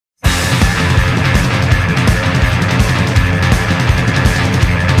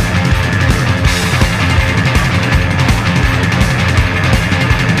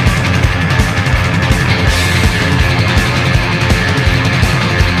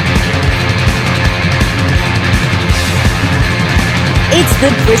It's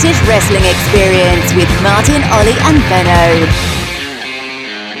the British Wrestling Experience with Martin, Ollie and Benno.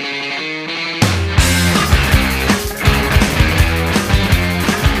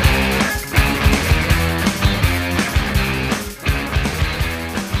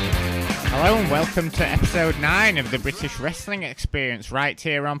 Hello and welcome to episode 9 of the British Wrestling Experience right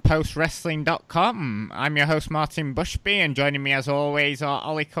here on postwrestling.com. I'm your host Martin Bushby, and joining me as always are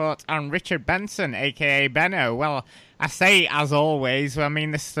Ollie Court and Richard Benson, aka Benno. Well, I say as always, I mean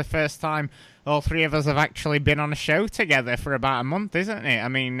this is the first time all three of us have actually been on a show together for about a month, isn't it? I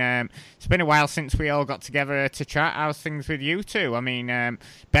mean, it's been a while since we all got together to chat. How's things with you two? I mean,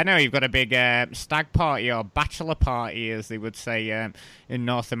 Benno, you've got a big stag party or bachelor party, as they would say in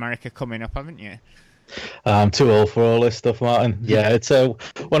North America, coming up, haven't you? I'm too old for all this stuff, Martin. Yeah, it's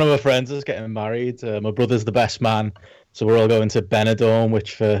one of my friends is getting married. My brother's the best man. So we're all going to Benidorm,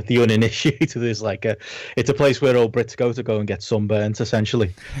 which for the uninitiated is like it's a place where all Brits go and get sunburnt,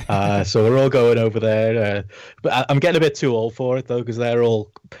 essentially. So we're all going over there. But I'm getting a bit too old for it though, because they're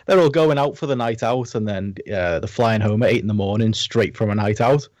all going out for the night out, and then they're flying home at 8 a.m. straight from a night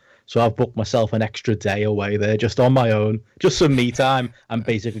out. So I've booked myself an extra day away there, just on my own, just some me time, and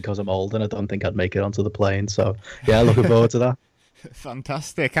basically because I'm old and I don't think I'd make it onto the plane. So yeah, looking forward to that.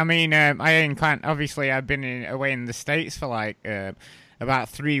 Fantastic. I mean, obviously I've been away in the States for like about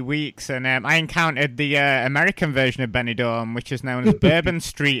 3 weeks, and I encountered the American version of Benidorm, which is known as Bourbon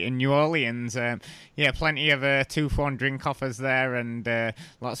Street in New Orleans. Yeah, plenty of 2-for-1 drink offers there, and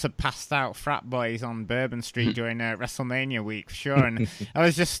lots of passed out frat boys on Bourbon Street during WrestleMania week, for sure. And I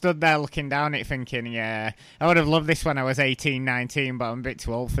was just stood there looking down at it thinking, yeah, I would have loved this when I was 18, 19, but I'm a bit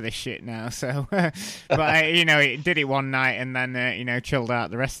too old for this shit now. So, but it did it one night and then, chilled out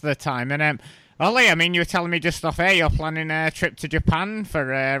the rest of the time. And Ollie, I mean, you were telling me just off air you're planning a trip to Japan for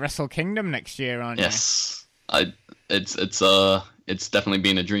Wrestle Kingdom next year, aren't you? Yes, it's definitely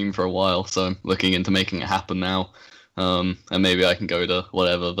been a dream for a while, so I'm looking into making it happen now. And maybe I can go to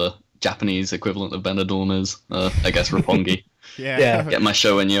whatever the Japanese equivalent of Benidorm is. I guess Roppongi. Yeah. Get my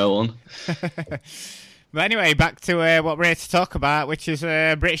show and yo on. But anyway, back to what we're here to talk about, which is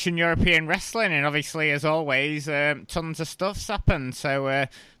British and European wrestling. And obviously, as always, tons of stuff's happened. So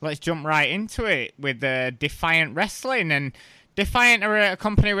let's jump right into it with Defiant Wrestling. And Defiant are a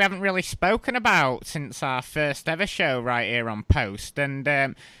company we haven't really spoken about since our first ever show right here on Post. And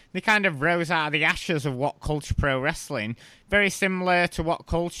they kind of rose out of the ashes of What Culture Pro Wrestling. Very similar to What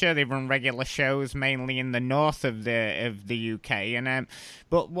Culture. They run regular shows mainly in the north of the UK. And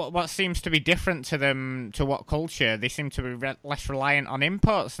but what seems to be different to them, to What Culture, they seem to be less reliant on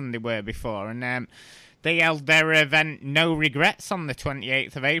imports than they were before. And they held their event No Regrets on the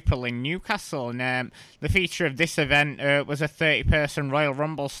 28th of April in Newcastle. And the feature of this event was a 30-person Royal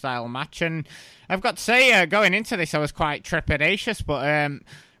Rumble-style match. And I've got to say, going into this, I was quite trepidatious, but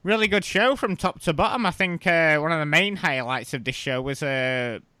really good show from top to bottom. I think one of the main highlights of this show was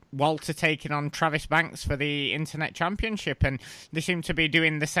Walter taking on Travis Banks for the Internet Championship, and they seem to be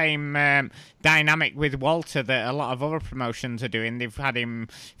doing the same dynamic with Walter that a lot of other promotions are doing. They've had him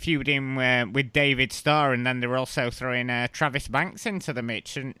feuding with David Starr, and then they're also throwing Travis Banks into the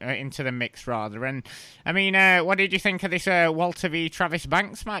mix. And I mean, what did you think of this Walter v Travis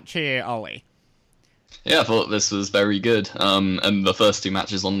Banks match here, Ollie? Yeah, I thought this was very good. And the first two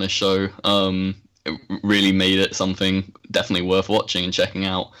matches on this show, it really made it something definitely worth watching and checking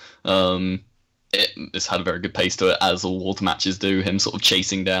out. It's had a very good pace to it, as all Walter matches do. Him sort of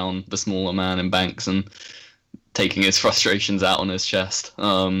chasing down the smaller man in Banks and taking his frustrations out on his chest.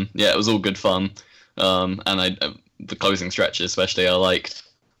 Yeah, it was all good fun. And the closing stretches especially I liked.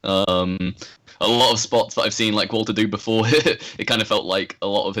 A lot of spots that I've seen like Walter do before, it kind of felt like a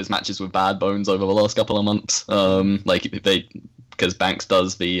lot of his matches with Bad Bones over the last couple of months. Because Banks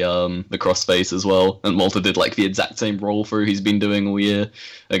does the crossface as well, and Walter did like the exact same roll through he's been doing all year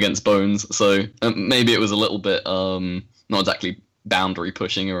against Bones. So maybe it was a little bit not exactly boundary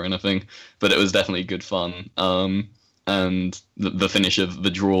pushing or anything, but it was definitely good fun. And the finish of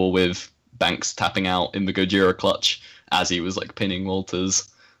the draw with Banks tapping out in the Gojira clutch as he was like pinning Walter's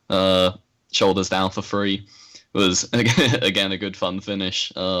shoulders down for free was again a good fun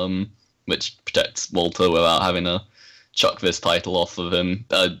finish, which protects Walter without having to chuck this title off of him,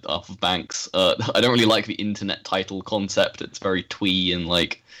 off of Banks. I don't really like the internet title concept. It's very twee and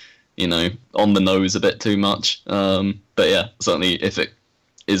like, on the nose a bit too much. But yeah, certainly if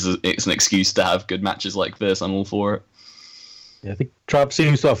it's an excuse to have good matches like this, I'm all for it. Yeah, I think Trav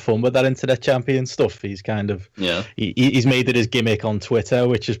seems to have fun with that internet champion stuff. He's kind of he's made it his gimmick on Twitter,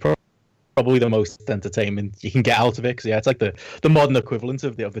 which is probably probably the most entertainment you can get out of it. Because it's like the modern equivalent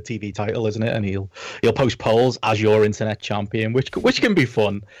of the TV title, isn't it? And he'll post polls as your internet champion, which can be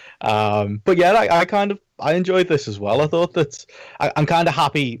fun. But yeah, I enjoyed this as well. I thought that I'm kind of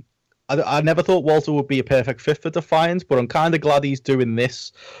happy. I never thought Walter would be a perfect fit for Defiant, but I'm kind of glad he's doing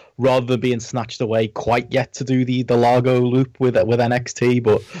this rather than being snatched away quite yet to do the Largo loop with NXT.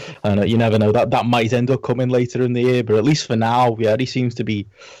 But I know, you never know, that might end up coming later in the year. But at least for now, yeah, he seems to be,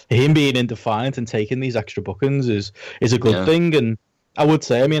 him being in Defiant and taking these extra bookings is a good thing. And I would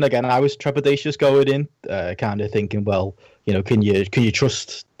say, I mean, again, I was trepidatious going in, kind of thinking, well, you know, can you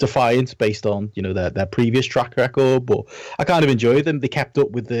trust Defiant based on, you know, their previous track record? But I kind of enjoyed them. They kept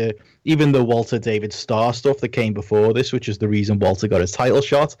up with even the Walter David Starr stuff that came before this, which is the reason Walter got his title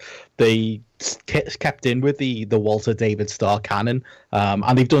shot. They kept in with the Walter David Starr canon,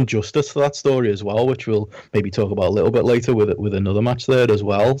 and they've done justice to that story as well, which we'll maybe talk about a little bit later with another match there as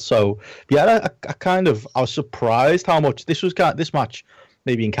well. So yeah, I was surprised how much this match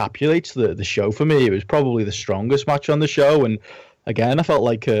maybe encapsulates the show for me. It was probably the strongest match on the show, and again, I felt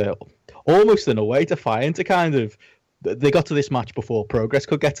like almost in a way Defiant to kind of, they got to this match before Progress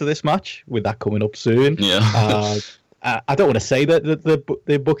could get to this match, with that coming up soon. Yeah. I don't want to say that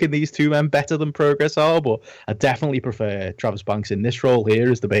they're booking these two men better than Progress are, but I definitely prefer Travis Banks in this role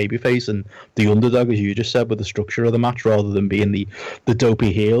here as the babyface and the underdog, as you just said, with the structure of the match, rather than being the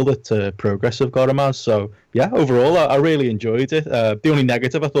dopey heel that Progress have got him as. So yeah, overall, I really enjoyed it. The only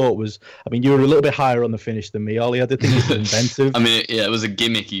negative I thought was, I mean, you were a little bit higher on the finish than me, Ollie. I did think it was inventive. I mean, yeah, it was a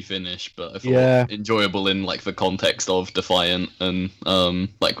gimmicky finish, but I thought enjoyable in like the context of Defiant and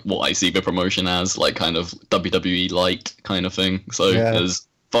like what I see the promotion as, like kind of WWE light kind of thing. So as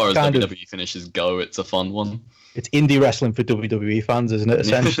far as WWE finishes go, it's a fun one. It's indie wrestling for WWE fans, isn't it,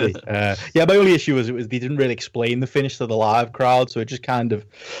 essentially? Yeah, my only issue was they didn't really explain the finish to the live crowd, so it just kind of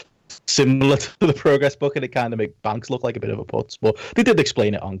similar to the Progress book, and it kind of made Banks look like a bit of a putz, but they did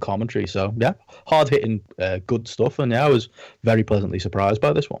explain it on commentary. So yeah, hard-hitting, good stuff, and yeah, I was very pleasantly surprised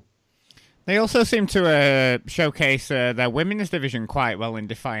by this one. They also seem to showcase their women's division quite well in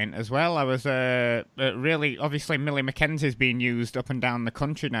Defiant as well. I was really, obviously, Millie McKenzie's being used up and down the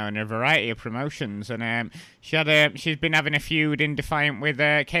country now in a variety of promotions, and she's been having a feud in Defiant with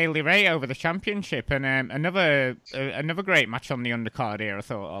Kaylee Ray over the championship, and another great match on the undercard here, I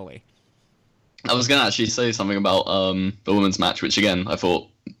thought, Ollie. I was going to actually say something about the women's match, which again I thought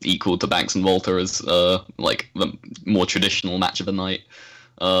equal to Banks and Walter as like the more traditional match of the night.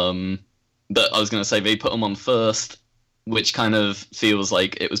 But I was going to say they put them on first, which kind of feels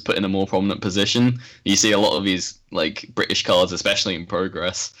like it was put in a more prominent position. You see a lot of these like British cards, especially in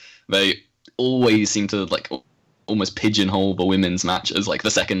Progress, they always seem to like almost pigeonhole the women's match as like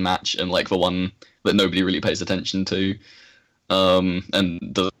the second match and like the one that nobody really pays attention to,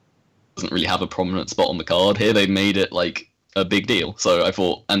 and doesn't really have a prominent spot on the card. Here they made it like a big deal. So I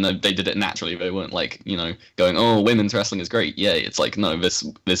thought, and they did it naturally. They weren't like, you know, going, oh, women's wrestling is great. Yeah, it's like, no, this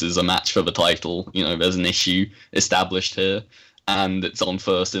is a match for the title. You know, there's an issue established here, and it's on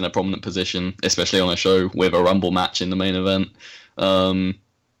first in a prominent position, especially on a show with a Rumble match in the main event. You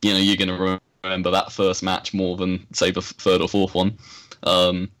know, you're going to remember that first match more than, say, the third or fourth one.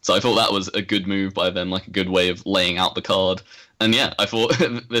 So I thought that was a good move by them, like a good way of laying out the card. And yeah, I thought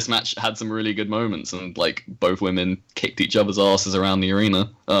this match had some really good moments, and like both women kicked each other's asses around the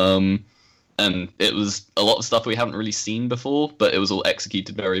arena. And it was a lot of stuff we haven't really seen before, but it was all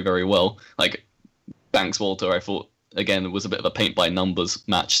executed very, very well. Like Banks Walter, I thought, again, it was a bit of a paint by numbers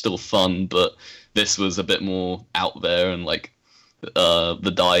match, still fun, but this was a bit more out there, and like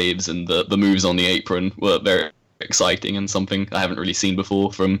the dives and the moves on the apron were very exciting and something I haven't really seen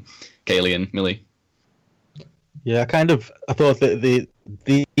before from Kaylee and Millie. Yeah, I thought that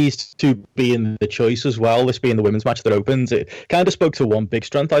these two being the choice as well, this being the women's match that opens, it kind of spoke to one big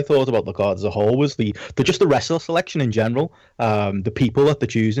strength I thought about the card as a whole, was the wrestler selection in general. The people that they're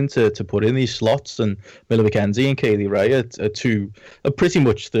choosing to put in these slots, and Millie McKenzie and Kaylee Ray are pretty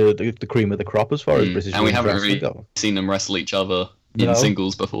much the cream of the crop as far as British and we haven't really go. Seen them wrestle each other in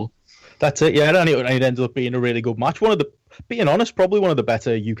singles before. That's it, yeah, and it ended up being a really good match. Being honest, probably one of the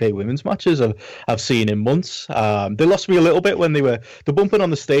better UK women's matches I've seen in months. They lost me a little bit when the bumping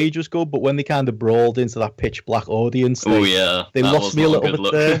on the stage was good, but when they kind of brawled into that pitch black audience, they lost me a little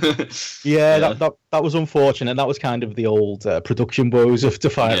bit there. Yeah, that was unfortunate. That was kind of the old production woes of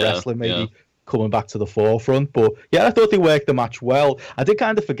Defiant Wrestling, maybe coming back to the forefront. But yeah, I thought they worked the match well. I did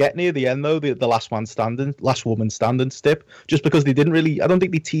kind of forget near the end though the last woman standing stip, just because they didn't really. I don't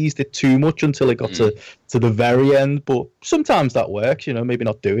think they teased it too much until it got to the very end. But sometimes that works, maybe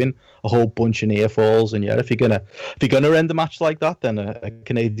not doing a whole bunch of near falls. And yeah, if you're gonna end a match like that, then a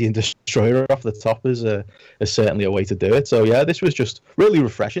Canadian destroyer off the top is certainly a way to do it. So yeah, this was just really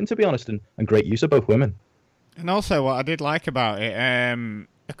refreshing, to be honest, and great use of both women. And also, what I did like about it,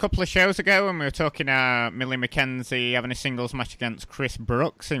 a couple of shows ago when we were talking about Millie McKenzie having a singles match against Chris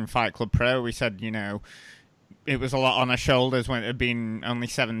Brooks in Fight Club Pro, we said, it was a lot on her shoulders when it had been only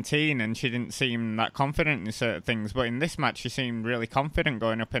 17 and she didn't seem that confident in certain things. But in this match, she seemed really confident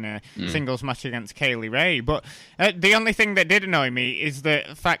going up in a singles match against Kaylee Ray. But the only thing that did annoy me is the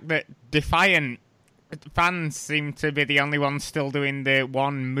fact that Defiant fans seem to be the only ones still doing the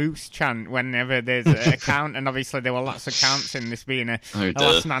one moose chant whenever there's a count, and obviously there were lots of counts in this being a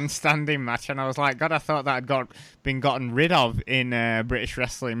last man standing match, and I was like, God, I thought that had been gotten rid of in British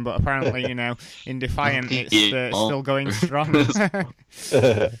wrestling, but apparently, in Defiant it's still going strong.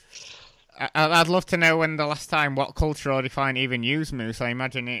 I'd love to know when the last time What Culture or Defiant even used moose. I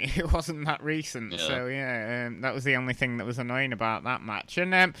imagine it wasn't that recent. Yeah. So, that was the only thing that was annoying about that match.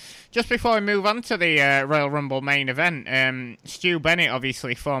 And just before we move on to the Royal Rumble main event, Stu Bennett,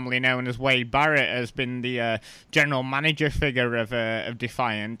 obviously formerly known as Wade Barrett, has been the general manager figure of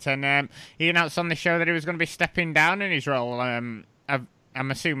Defiant. And he announced on the show that he was going to be stepping down in his role. I'm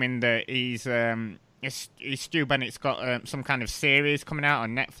assuming that he's Stu Bennett's got some kind of series coming out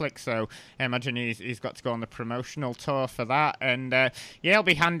on Netflix, so I imagine he's got to go on the promotional tour for that. And he'll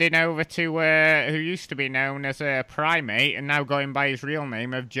be handing over to who used to be known as a Primate and now going by his real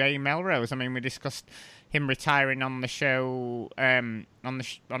name of Jay Melrose. I mean, we discussed him retiring on the show on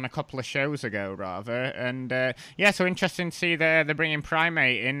a couple of shows ago, rather. And so interesting to see they're bringing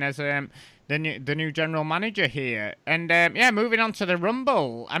Primate in as the new general manager here. And moving on to the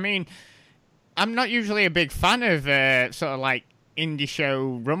Rumble. I mean, I'm not usually a big fan of sort of like indie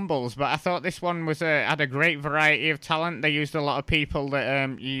show rumbles, but I thought this one had a great variety of talent. They used a lot of people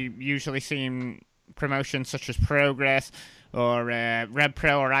that you usually see in promotions such as Progress or Red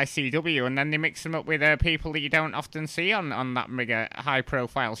Pro or ICW, and then they mix them up with people that you don't often see on that mega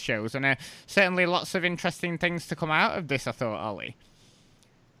high-profile shows. And certainly lots of interesting things to come out of this, I thought, Ollie.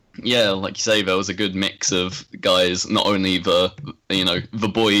 Yeah, like you say, there was a good mix of guys, not only the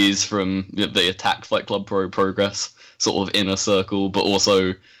boys from the Attack Fight Club Progress sort of inner circle, but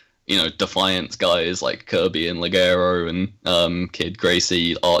also, Defiance guys like Kirby and Ligero and Kid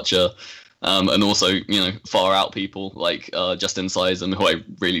Gracie, Archer, and also, far out people like Justin Sizen, who I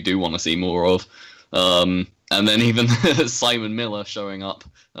really do want to see more of. And then even Simon Miller showing up.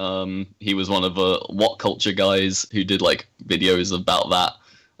 He was one of the What Culture guys who did like videos about that.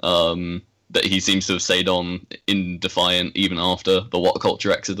 That he seems to have stayed on in Defiant even after the What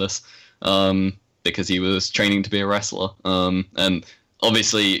Culture Exodus, because he was training to be a wrestler. And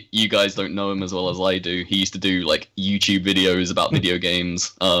obviously, you guys don't know him as well as I do. He used to do like YouTube videos about video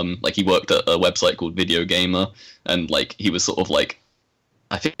games. Like he worked at a website called Video Gamer, and like he was sort of like,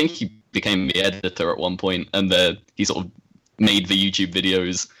 I think he became the editor at one point, and he sort of made the YouTube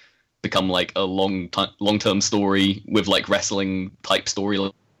videos become like a long-term story with like wrestling type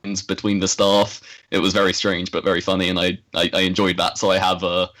storylines between the staff. It was very strange but very funny, and I enjoyed that, so I have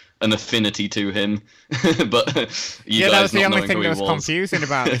an affinity to him. But that was the only thing that was confusing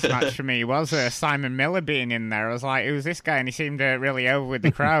about this match for me was Simon Miller being in there. I was like, who's this guy? And he seemed really over with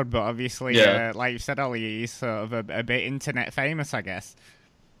the crowd, but obviously like you said, Ollie, he's sort of a bit internet famous, I guess.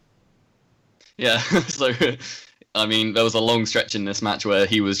 Yeah. So I mean, there was a long stretch in this match where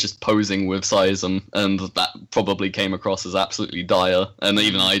he was just posing with Sizen, and that probably came across as absolutely dire. And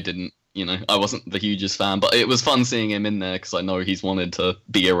even I didn't, I wasn't the hugest fan, but it was fun seeing him in there because I know he's wanted to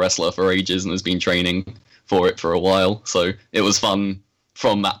be a wrestler for ages and has been training for it for a while. So it was fun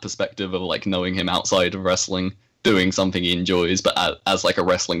from that perspective of like knowing him outside of wrestling, doing something he enjoys, but as like a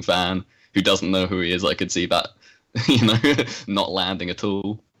wrestling fan who doesn't know who he is, I could see that, not landing at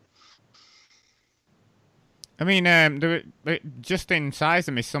all. I mean, Justin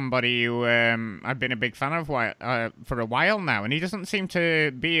Sizen is somebody who I've been a big fan of for a while now, and he doesn't seem to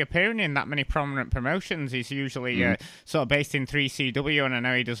be appearing in that many prominent promotions. He's usually sort of based in 3CW, and I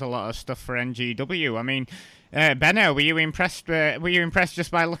know he does a lot of stuff for NGW. I mean, Benno, were you impressed just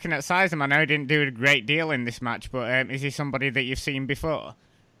by looking at Sizen? I know he didn't do a great deal in this match, but is he somebody that you've seen before?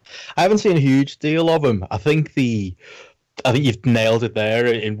 I haven't seen a huge deal of him. I think you've nailed it there.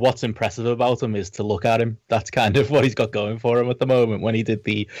 And what's impressive about him is to look at him. That's kind of what he's got going for him at the moment. When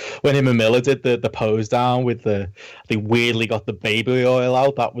him and Miller did the pose down with they weirdly got the baby oil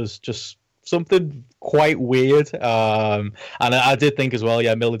out. That was just something quite weird. And I did think as well,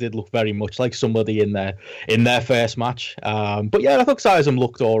 yeah, Miller did look very much like somebody in their first match. But yeah, I thought Sizem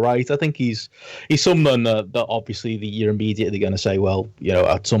looked all right. I think he's someone that obviously you're immediately going to say, well, you know,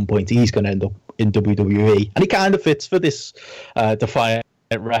 at some point he's going to end up in WWE, and he kind of fits for this Defiant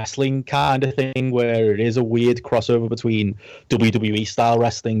Wrestling kind of thing, where it is a weird crossover between WWE style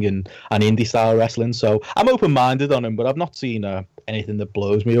wrestling and indie style wrestling. So I'm open-minded on him, but I've not seen anything that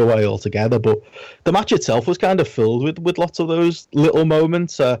blows me away altogether. But the match itself was kind of filled with lots of those little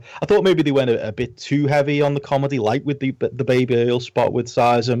moments. I thought maybe they went a bit too heavy on the comedy, like with the Baby Earl spot with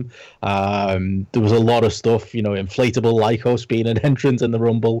Sizem. There was a lot of stuff, you know, inflatable Lycos being an entrant in the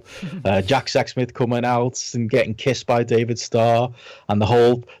Rumble, Jack Sexsmith coming out and getting kissed by David Starr, and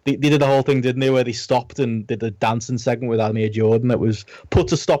they did the whole thing, didn't they, where they stopped and did a dancing segment with Amir Jordan that was put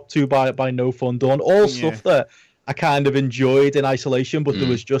to stop to by No Fun Done. All stuff that I kind of enjoyed in isolation, but there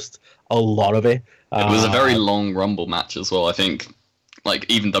was just a lot of it. It was a very long Rumble match as well. I think, like,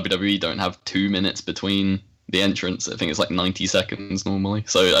 even WWE don't have 2 minutes between the entrance. I think it's like 90 seconds normally.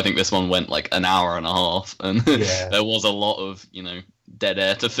 So I think this one went like an hour and a half, and there was a lot of, you know, dead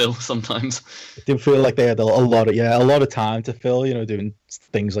air to fill sometimes. It did feel like they had a lot of time to fill, you know, doing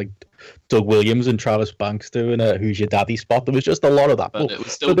things like Doug Williams and Travis Banks doing a Who's Your Daddy spot. There was just a lot of that. But it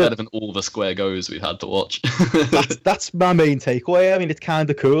was still better than all the square goes we've had to watch. that's my main takeaway. I mean, it's kind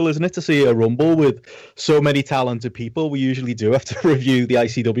of cool, isn't it, to see a Rumble with so many talented people. We usually do have to review the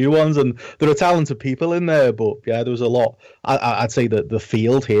ICW ones, and there are talented people in there. But yeah, there was a lot. I'd say that the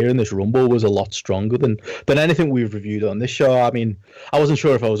field here in this Rumble was a lot stronger than anything we've reviewed on this show. I mean, I wasn't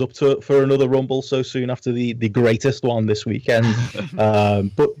sure if I was up for another Rumble so soon after the greatest one this weekend.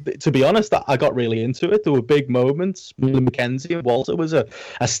 But to be honest, I got really into it. There were big moments. McKenzie and Walter was a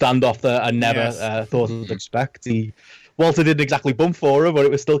standoff that I never thought I'd expect. Walter didn't exactly bump for her, but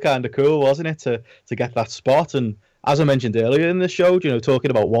it was still kind of cool, wasn't it, to get that spot? And as I mentioned earlier in the show, you know,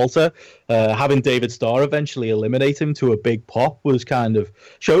 talking about Walter, having David Starr eventually eliminate him to a big pop was kind of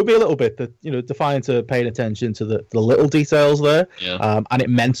showed me a little bit that, you know, Defiant are paying attention to the little details there. Yeah. And it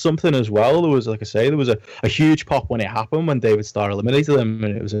meant something as well. There was, like I say, there was a huge pop when it happened, when David Starr eliminated him,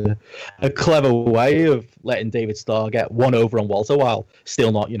 and it was a clever way of letting David Starr get one over on Walter while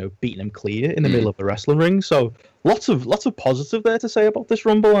still not, you know, beating him clear in the middle of the wrestling ring. So lots of positive there to say about this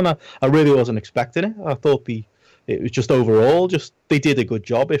Rumble, and I really wasn't expecting it. I thought it was just overall, they did a good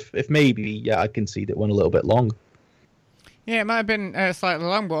job. If maybe, I concede it went a little bit long. Yeah, it might have been slightly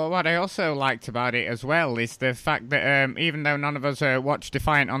long, but what I also liked about it as well is the fact that even though none of us watch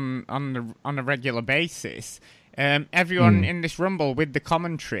Defiant on a regular basis, everyone in this Rumble with the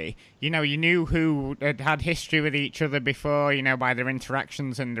commentary, you know, you knew who had history with each other before, you know, by their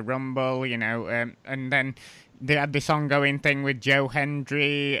interactions in the Rumble, you know, and then they had this ongoing thing with Joe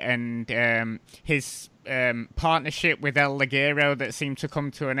Hendry and his partnership with El Ligero that seemed to come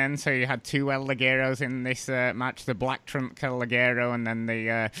to an end. So you had two El Ligeros in this match, the black trunk El Ligero and then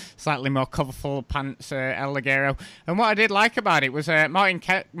the slightly more colourful pants El Ligero. And what I did like about it was Martin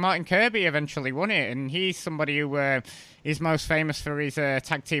Kirby eventually won it, and he's somebody who is most famous for his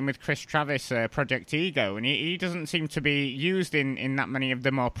tag team with Chris Travis, Project Ego, and he doesn't seem to be used in that many of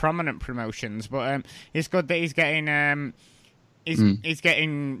the more prominent promotions, but it's good that he's getting he's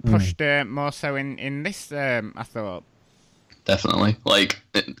getting pushed more so in this, I thought. Definitely. Like,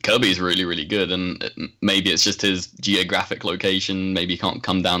 Kirby's really, really good, and maybe it's just his geographic location. Maybe he can't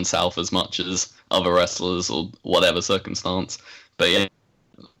come down south as much as other wrestlers or whatever circumstance. But yeah,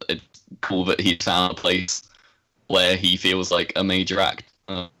 it's cool that he found a place where he feels like a major act,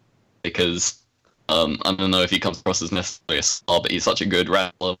 because I don't know if he comes across as necessarily a star, but he's such a good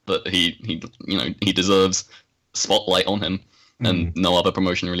wrestler that he deserves spotlight on him, and no other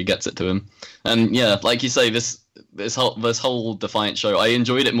promotion really gets it to him. And yeah, like you say, this whole Defiant show, I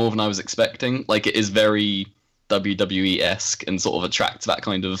enjoyed it more than I was expecting. Like, it is very WWE-esque and sort of attracts that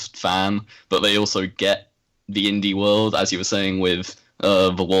kind of fan, but they also get the indie world, as you were saying, with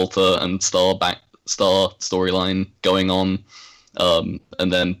the Walter and Star storyline going on,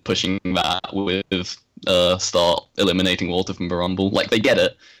 and then pushing that with Star eliminating Walter from the Rumble. Like, they get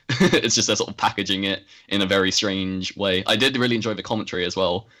it. It's just they're sort of packaging it in a very strange way. I did really enjoy the commentary as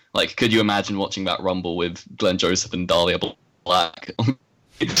well. Like, could you imagine watching that Rumble with Glenn Joseph and Dahlia Black?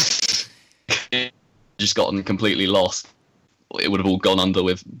 Just gotten completely lost. It would have all gone under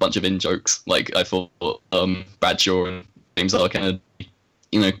with a bunch of in-jokes. Like, I thought Bradshaw and James R. Kennedy,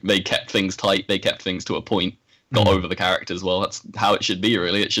 they kept things tight. They kept things to a point. Got over the characters well. That's how it should be,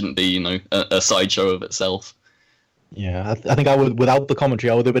 really. It shouldn't be, a sideshow of itself. Yeah, I think I would, without the commentary,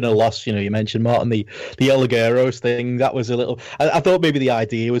 I would have been a loss. You know, you mentioned Martin, the El Ligeiros thing. That was a little. I thought maybe the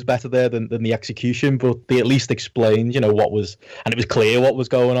idea was better there than the execution, but they at least explained, you know, what was, and it was clear what was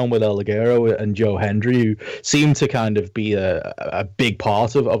going on with El Ligero and Joe Hendry, who seemed to kind of be a big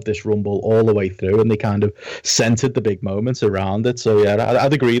part of this Rumble all the way through, and they kind of centered the big moments around it. So yeah,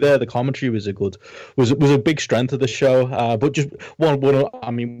 I'd agree there. The commentary was a big strength of the show. But just one note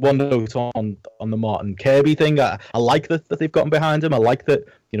on the Martin Kirby thing. I like that they've gotten behind him. I like that,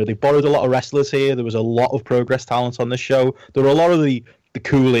 you know, they've borrowed a lot of wrestlers here. There was a lot of Progress talent on this show. There were a lot of the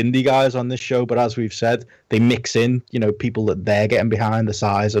cool indie guys on this show, but as we've said, they mix in, you know, people that they're getting behind, the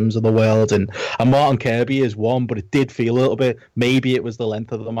Sizums of the world, and Martin Kirby is one, but it did feel a little bit, maybe it was the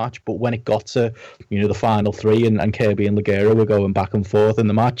length of the match, but when it got to, you know, the final three and Kirby and Ligero were going back and forth in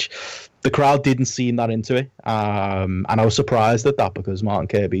the match, the crowd didn't seem that into it, and I was surprised at that because Martin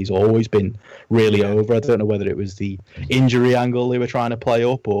Kirby's always been really over. I don't know whether it was the injury angle they were trying to play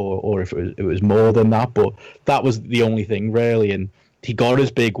up or if it was more than that, but that was the only thing really, and he got his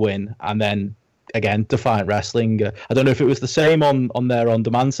big win, and then again, Defiant Wrestling. I don't know if it was the same on their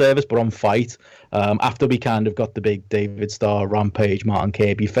on-demand service, but on Fight, after we kind of got the big David Starr, Rampage, Martin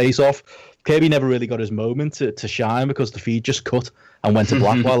Kirby face-off, Kirby never really got his moment to shine because the feed just cut and went to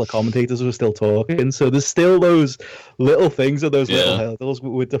black while the commentators were still talking. So there's still those little things or those little hurdles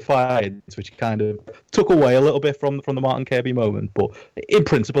with Defiance, which kind of took away a little bit from the Martin Kirby moment. But in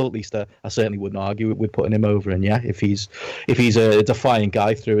principle, at least, I certainly wouldn't argue with putting him over. And yeah, if he's a Defiant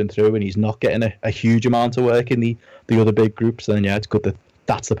guy through and through, and he's not getting a huge amount of work in the other big groups, then yeah, it's good that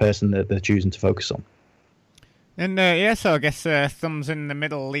that's the person that they're choosing to focus on. And so I guess thumbs in the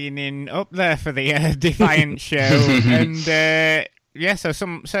middle leaning up there for the Defiant show. And so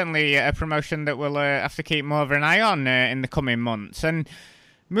certainly a promotion that we'll have to keep more of an eye on in the coming months. And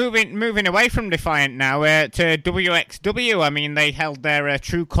moving away from Defiant now to WXW. I mean, they held their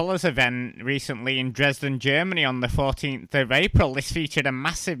True Colors event recently in Dresden, Germany on the 14th of April. This featured a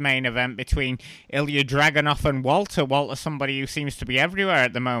massive main event between Ilya Dragunov and Walter. Walter, somebody who seems to be everywhere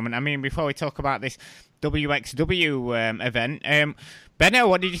at the moment. I mean, before we talk about this WXW event, Benno,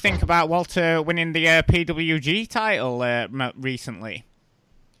 what did you think about Walter winning the PWG title recently?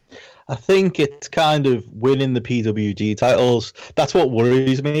 I think it's kind of winning the PWG titles. That's what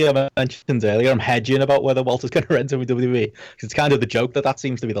worries me. I mentioned earlier, I'm hedging about whether Walter's going to enter WWE. Because it's kind of the joke that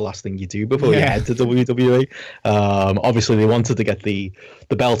seems to be the last thing you do before you head to WWE. Obviously, they wanted to get the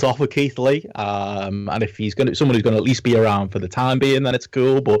belt off of Keith Lee. And if he's someone who's going to at least be around for the time being, then it's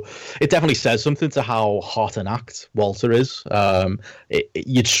cool. But it definitely says something to how hot an act Walter is.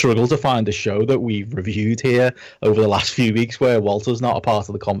 You'd struggle to find a show that we've reviewed here over the last few weeks where Walter's not a part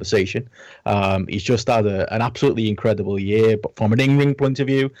of the conversation. He's just had an absolutely incredible year, but from an in-ring point of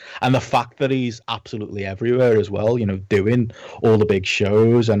view, and the fact that he's absolutely everywhere as well, you know, doing all the big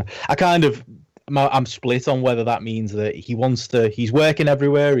shows. And I'm split on whether that means that he's working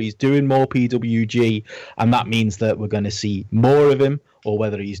everywhere, he's doing more PWG, and that means that we're going to see more of him, or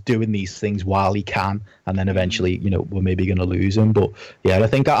whether he's doing these things while he can, and then eventually, you know, we're maybe going to lose him. But yeah, I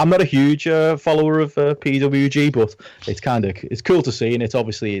think I'm not a huge follower of PWG, but it's cool to see, and it's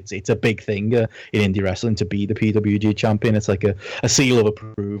obviously it's a big thing in indie wrestling to be the PWG champion. It's like a seal of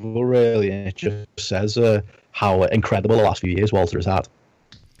approval, really, and it just says how incredible the last few years Walter has had.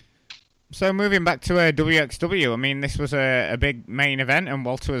 So moving back to WXW, I mean, this was a big main event, and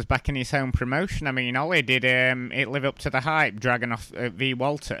Walter was back in his home promotion. I mean, Ollie, did it live up to the hype, Dragunov v.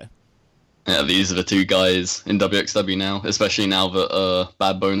 Walter? Yeah, these are the two guys in WXW now, especially now that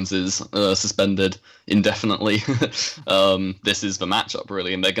Bad Bones is suspended indefinitely. This is the matchup,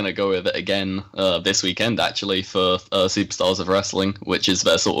 really, and they're going to go with it again this weekend, actually, for Superstars of Wrestling, which is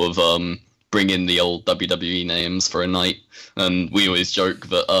their sort of bring in the old WWE names for a night. And we always joke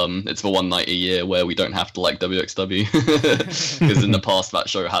that it's the one night a year where we don't have to like WXW, because in the past that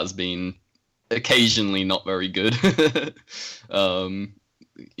show has been occasionally not very good.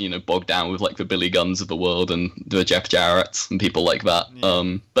 You know, bogged down with like the Billy Guns of the world and the Jeff Jarretts and people like that.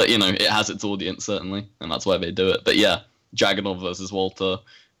 Yeah. But you know, it has its audience certainly, and that's why they do it. But yeah, Dragunov versus Walter,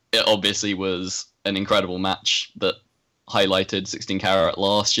 it obviously was an incredible match that highlighted 16 Carat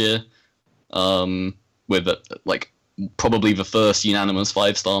last year. With like probably the first unanimous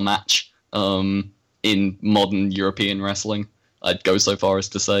 5-star match in modern European wrestling, I'd go so far as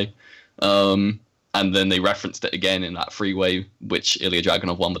to say. And then they referenced it again in that freeway, which Ilya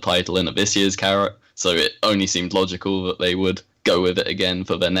Dragunov won the title in at this year's Carat. So it only seemed logical that they would go with it again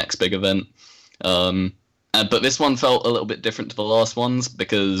for their next big event. But this one felt a little bit different to the last ones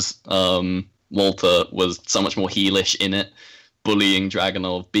because Walter was so much more heelish in it, bullying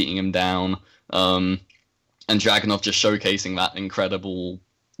Dragunov, beating him down. Dragunov just showcasing that incredible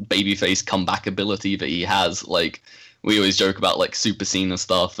babyface comeback ability that he has. Like, we always joke about like Super Cena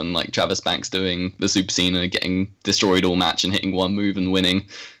stuff and like Travis Banks doing the Super Cena, getting destroyed all match and hitting one move and winning.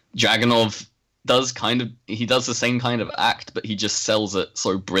 Dragunov does the same kind of act, but he just sells it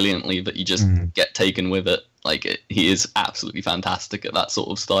so brilliantly that you just get taken with it. Like, he is absolutely fantastic at that sort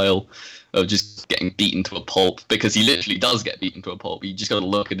of style of just getting beaten to a pulp, because he literally does get beaten to a pulp. You just got to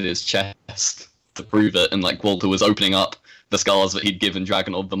look at his chest to prove it. And like, Walter was opening up the scars that he'd given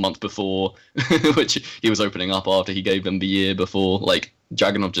Dragunov the month before, which he was opening up after he gave them the year before. Like,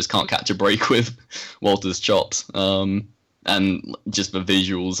 Dragunov just can't catch a break with Walter's chops. And just the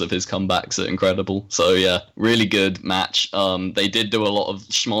visuals of his comebacks are incredible. So yeah, really good match. They did do a lot of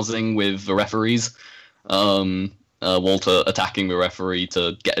schmozzing with the referees. Walter attacking the referee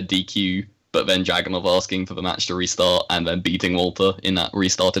to get a DQ, but then Dragunov asking for the match to restart and then beating Walter in that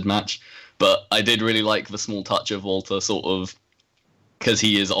restarted match. But I did really like the small touch of Walter, sort of, because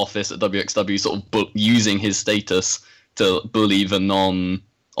he is office at WXW, sort of using his status to bully the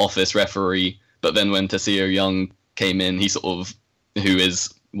non-office referee. But then when Tetsuya Young came in, he sort of, who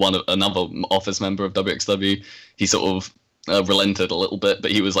is another office member of WXW, he sort of relented a little bit, but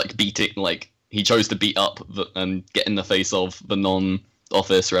he was like he chose to beat up and get in the face of the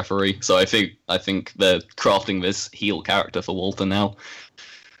non-office referee. So I think they're crafting this heel character for Walter now,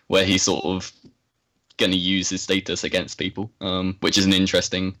 where he's sort of going to use his status against people, which is an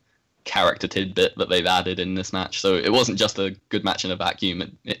interesting character tidbit that they've added in this match. So it wasn't just a good match in a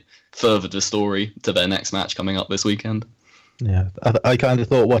vacuum. It furthered the story to their next match coming up this weekend. Yeah, I kind of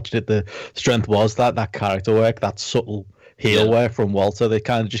thought watching it, the strength was that character work, that subtle heel work from Walter. That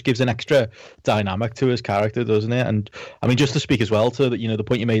kind of just gives an extra dynamic to his character, doesn't it? And I mean, just to speak as well to the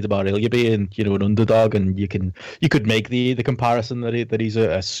point you made about Ilya being an underdog, and you could make the comparison that he's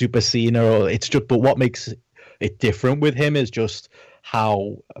a Super Cena, or it's just, but what makes it different with him is just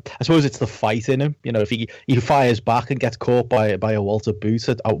how, I suppose it's the fight in him. If he fires back and gets caught by a Walter boot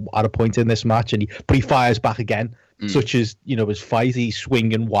at a point in this match, but he fires back again. Such as his fight, he's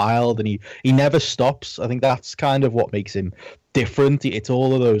swinging wild and he never stops. I think that's kind of what makes him different. It's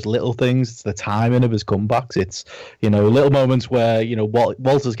all of those little things. It's the timing of his comebacks. It's little moments where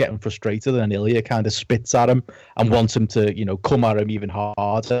Walter's getting frustrated and Ilya kind of spits at him and wants him to come at him even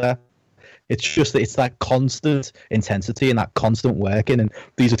harder. It's just that it's that constant intensity and that constant working. And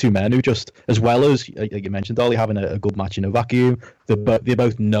these are two men who just, as well as, like you mentioned, Ollie, having a good match in a vacuum, they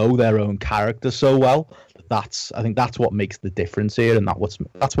both know their own character so well. I think that's what makes the difference here, and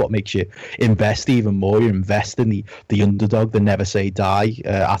that's what makes you invest even more. You invest in the underdog, the never say die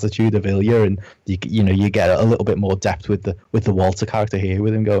attitude of Ilya, and you get a little bit more depth with the Walter character here,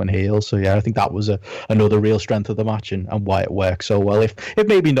 with him going heel. So yeah, I think that was another real strength of the match and why it worked so well. If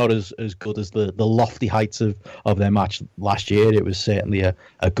maybe not as good as the lofty heights of their match last year, it was certainly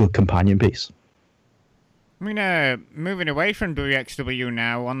a good companion piece. I mean, moving away from WXW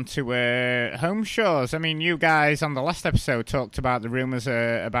now onto home shows. I mean, you guys on the last episode talked about the rumours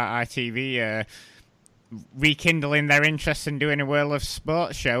about ITV rekindling their interest in doing a World of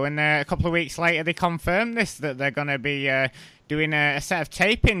Sports show, and a couple of weeks later they confirmed that they're going to be doing a set of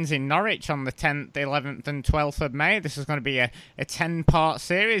tapings in Norwich on the 10th, 11th and 12th of May. This is going to be a 10-part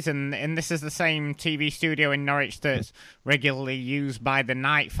series, and this is the same TV studio in Norwich that's regularly used by the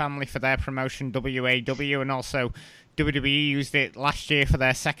Knight family for their promotion WAW, and also WWE used it last year for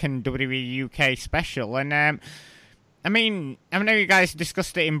their second WWE UK special. And I mean, I know you guys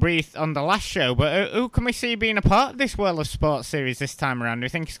discussed it in brief on the last show, but who can we see being a part of this World of Sports series this time around? Do you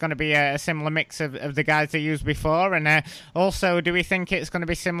think it's going to be a similar mix of the guys they used before? And also, do we think it's going to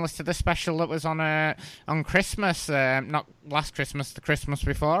be similar to the special that was on Christmas, not last Christmas, the Christmas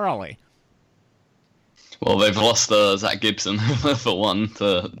before, Ollie? Well, they've lost Zach Gibson for one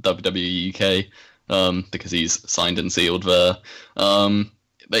to WWE UK because he's signed and sealed there.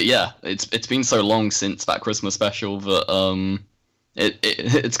 But yeah, it's been so long since that Christmas special that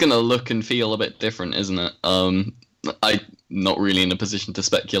it's gonna look and feel a bit different, isn't it? I'm not really in a position to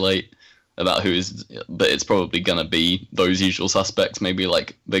speculate about but it's probably gonna be those usual suspects, maybe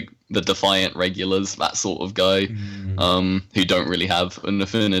like the Defiant regulars, that sort of guy, who don't really have an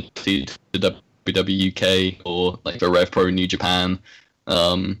affinity to WWE UK or like the Rev Pro New Japan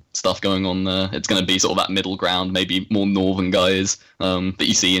stuff going on there. It's going to be sort of that middle ground, maybe more northern guys that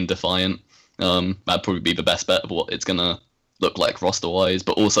you see in Defiant. That'd probably be the best bet of what it's going to look like roster-wise.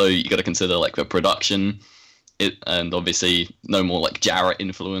 But also, you got to consider like the production and obviously no more like Jarrett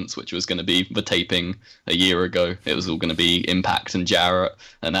influence, which was going to be the taping a year ago. It was all going to be Impact and Jarrett,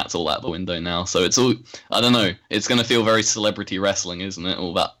 and that's all out the window now. So it's all, I don't know, it's going to feel very celebrity wrestling, isn't it?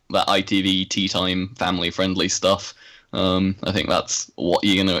 All that ITV tea time family friendly stuff. I think that's what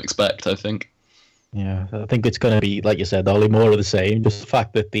you're going to expect, I think. Yeah, I think it's going to be, like you said, Ollie, more of the same. Just the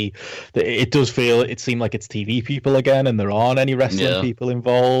fact that it does feel, it seemed like it's TV people again, and there aren't any wrestling people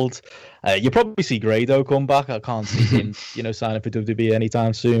involved. You'll probably see Grado come back. I can't see him, signing for WWE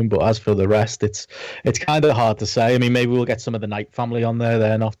anytime soon. But as for the rest, it's kind of hard to say. I mean, maybe we'll get some of the Knight family on there.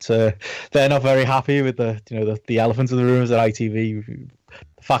 They're not very happy with the elephant in the room is at ITV.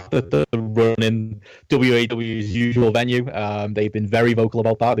 The fact that they're running WAW's usual venue, they've been very vocal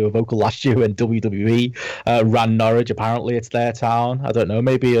about that. They were vocal last year when WWE ran Norwich. Apparently, it's their town. I don't know.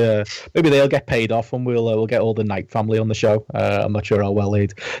 Maybe they'll get paid off, and we'll get all the Knight family on the show. I'm not sure how well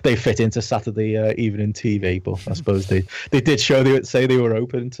they fit into Saturday evening TV, but I suppose they did say they were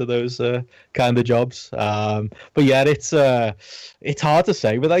open to those kind of jobs. But yeah, it's hard to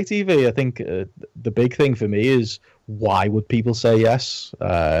say with ITV. I think the big thing for me is, why would people say yes?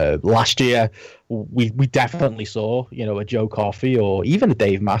 Last year, we definitely saw, a Joe Coffey or even a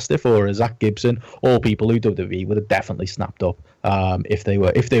Dave Mastiff or a Zach Gibson, all people who WWE would have definitely snapped up if they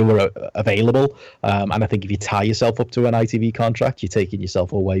were available. And I think if you tie yourself up to an ITV contract, you're taking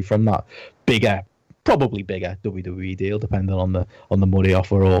yourself away from that probably bigger WWE deal, depending on the money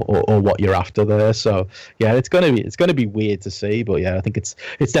offer or what you're after there. So yeah, it's gonna be weird to see, but yeah, I think it's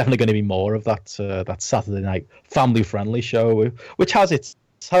definitely going to be more of that Saturday night family friendly show, which has its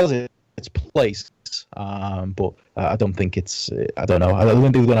place. But I don't think I don't know. I don't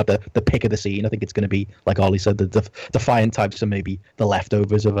think we're going to have the pick of the scene. I think it's going to be, like Ollie said, the defiant types and maybe the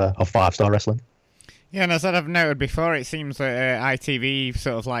leftovers of 5-star wrestling. Yeah, and as I've noted before, it seems that ITV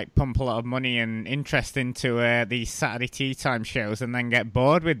sort of like pump a lot of money and interest into these Saturday tea time shows and then get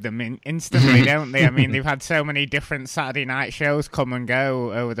bored with them instantly, don't they? I mean, they've had so many different Saturday night shows come and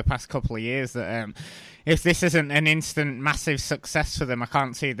go over the past couple of years that if this isn't an instant massive success for them, I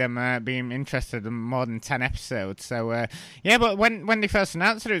can't see them being interested in more than 10 episodes. So, yeah, but when they first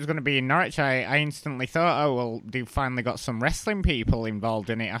announced that it was going to be in Norwich, I instantly thought, oh, well, they've finally got some wrestling people involved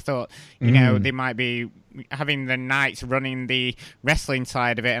in it. I thought, they might be having the Knights running the wrestling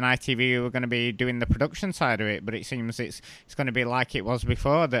side of it, and ITV were going to be doing the production side of it. But it seems it's going to be like it was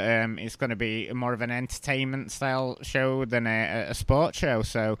before, that it's going to be more of an entertainment style show than a sports show.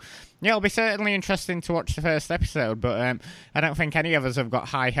 So yeah, it'll be certainly interesting to watch the first episode, but I don't think any of us have got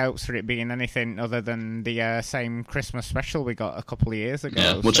high hopes for it being anything other than the same Christmas special we got a couple of years ago.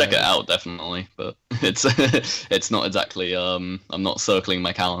 Yeah, we'll check it out, definitely, but it's not exactly, I'm not circling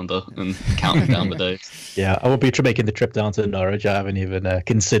my calendar and counting down the days. Yeah, I won't be making the trip down to Norwich. I haven't even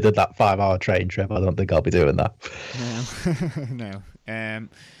considered that 5-hour train trip. I don't think I'll be doing that. No.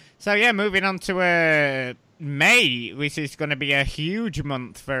 So yeah, moving on to May, which is going to be a huge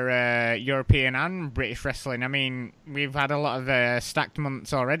month for European and British wrestling. I mean, we've had a lot of stacked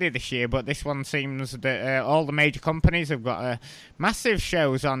months already this year, but this one seems that all the major companies have got massive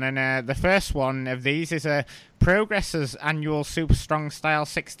shows on, and the first one of these is Progress's annual Super Strong Style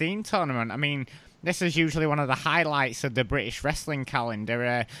 16 tournament. I mean, this is usually one of the highlights of the British wrestling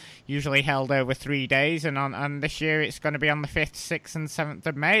calendar, usually held over 3 days, and this year it's going to be on the 5th, 6th and 7th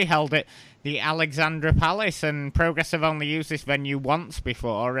of May, held at the Alexandra Palace, and Progress have only used this venue once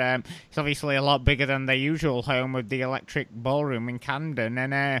before. It's obviously a lot bigger than their usual home with the Electric Ballroom in Camden,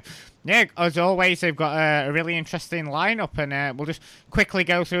 and yeah, as always, they've got a really interesting lineup, and we'll just quickly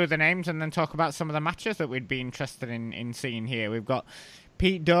go through the names and then talk about some of the matches that we'd be interested in seeing here. We've got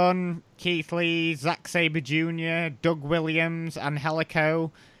Pete Dunne, Keith Lee, Zack Sabre Jr., Doug Williams,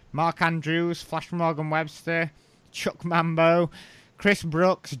 Angelico, Mark Andrews, Flash Morgan Webster, Chuck Mambo, Chris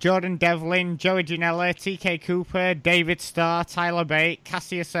Brooks, Jordan Devlin, Joey Janela, TK Cooper, David Starr, Tyler Bate,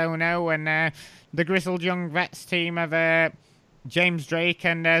 Cassius Ono, and the Grizzled Young Vets team of James Drake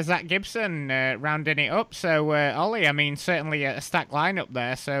and Zach Gibson rounding it up. So, Ollie, I mean, certainly a stacked lineup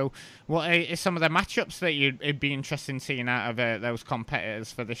there. So, what are some of the matchups that you'd be interested in seeing out of those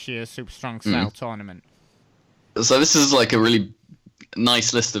competitors for this year's Super Strong Style tournament? So this is like a really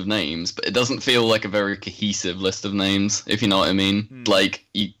nice list of names, but it doesn't feel like a very cohesive list of names, if you know what I mean. Like,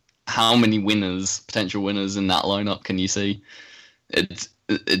 how many potential winners in that lineup can you see?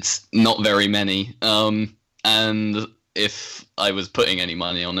 It's not very many. And if I was putting any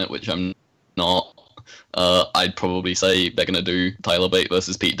money on it, which I'm not, I'd probably say they're going to do Tyler Bate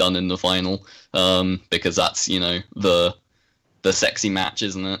versus Pete Dunne in the final, because that's, the sexy match,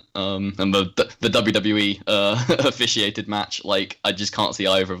 isn't it? And the WWE officiated match. Like, I just can't see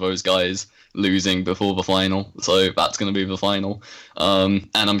either of those guys losing before the final. So that's going to be the final. And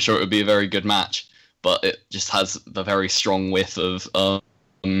I'm sure it would be a very good match, but it just has the very strong whiff of,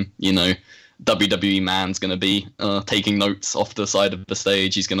 WWE man's going to be taking notes off the side of the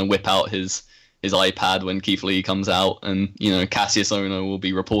stage. He's going to whip out his iPad when Keith Lee comes out, and Cassius Ohno will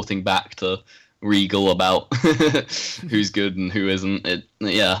be reporting back to Regal about who's good and who isn't.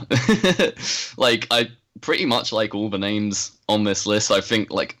 I pretty much like all the names on this list. I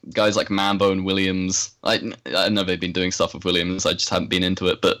think like guys like Mambo and Williams. I know they've been doing stuff with Williams. I just haven't been into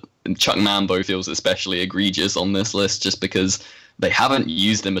it, but Chuck Mambo feels especially egregious on this list just because they haven't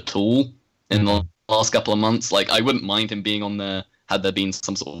used him at all in the last couple of months. Like, I wouldn't mind him being on there had there been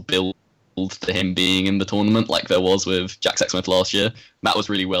some sort of build to him being in the tournament like there was with Jack Sexsmith last year. That was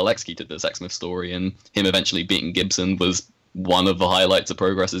really well executed, the Sexsmith story, and him eventually beating Gibson was one of the highlights of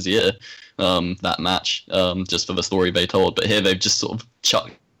Progress's year, that match, just for the story they told. But here they've just sort of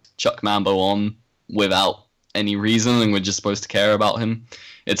chuck Mambo on without any reason, and we're just supposed to care about him.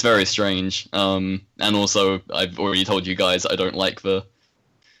 It's very strange. And also, I've already told you guys I don't like the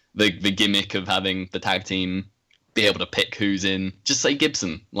gimmick of having the tag team be able to pick who's in. Just say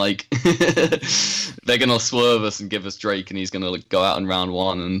Gibson. Like, they're gonna swerve us and give us Drake, and he's gonna go out in round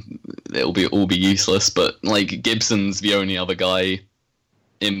one, and it'll all be useless. But like, Gibson's the only other guy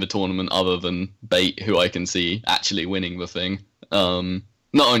in the tournament other than Bate who I can see actually winning the thing. Not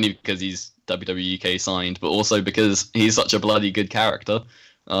only because he's WWE UK signed, but also because he's such a bloody good character.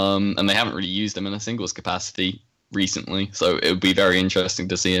 And they haven't really used him in a singles capacity recently, so it would be very interesting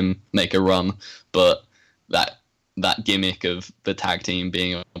to see him make a run. But that gimmick of the tag team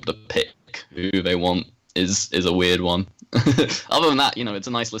being able to pick who they want is a weird one. Other than that, it's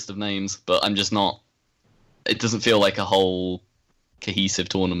a nice list of names, but I'm just not. It doesn't feel like a whole cohesive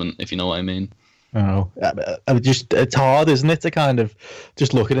tournament, if you know what I mean. Oh, it's hard, isn't it, to kind of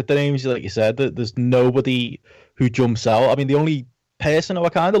just looking at the names, like you said, that there's nobody who jumps out. I mean, the only person who I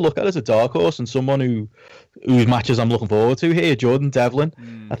kind of look at as a dark horse and someone whose matches I'm looking forward to here, Jordan Devlin.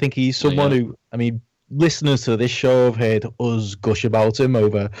 I think he's someone who, I mean, listeners to this show have heard us gush about him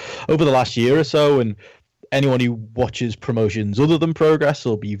over the last year or so, and anyone who watches promotions other than Progress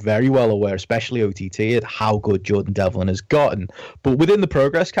will be very well aware, especially OTT, at how good Jordan Devlin has gotten. But within the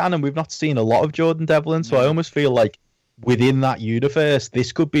Progress canon, we've not seen a lot of Jordan Devlin, so I almost feel like within that universe,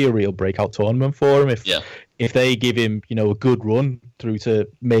 this could be a real breakout tournament for him if they give him, a good run through to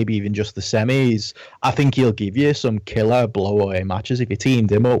maybe even just the semis. I think he'll give you some killer blow-away matches if you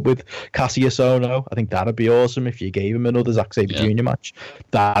teamed him up with Cassius Ohno. I think that'd be awesome if you gave him another Zack Sabre Jr. match.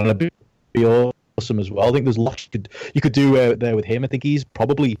 That'd be awesome as well. I think there's lots you could do there with him. I think he's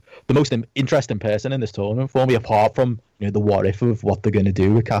probably the most interesting person in this tournament for me, apart from the what if of what they're going to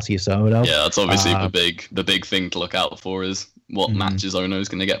do with Cassius Ohno. Yeah, that's obviously the big thing to look out for is what matches Ohno's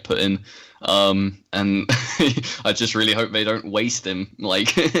going to get put in. And I just really hope they don't waste him.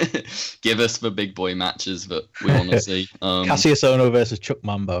 Like, give us the big boy matches that we want to see. Cassius Ohno versus Chuck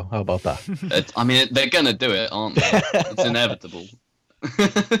Mambo. How about that? I mean, they're going to do it, aren't they? It's inevitable.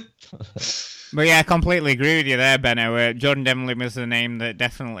 But yeah, I completely agree with you there, Benno. Jordan Devlin was the name that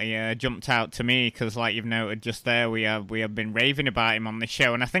definitely jumped out to me because, like you've noted just there, we have been raving about him on this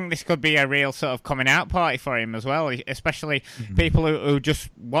show, and I think this could be a real sort of coming out party for him as well, especially people who just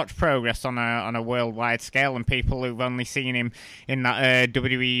watch Progress on a worldwide scale, and people who've only seen him in that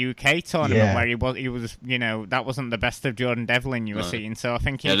WWE UK tournament where he was that wasn't the best of Jordan Devlin you were seeing. So I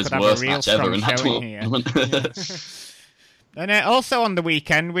think he could have a real strong showing here. And also on the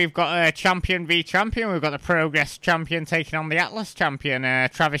weekend, we've got a champion v champion. We've got the Progress champion taking on the Atlas champion,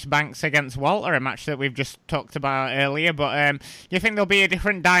 Travis Banks against Walter, a match that we've just talked about earlier. But do you think there'll be a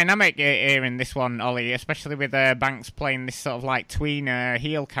different dynamic here in this one, Ollie, especially with Banks playing this sort of like tween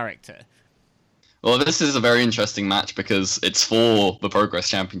heel character? Well, this is a very interesting match because it's for the Progress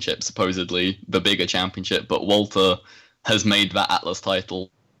Championship, supposedly the bigger championship, but Walter has made that Atlas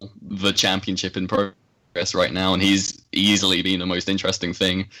title the championship in Progress right now, and he's easily been the most interesting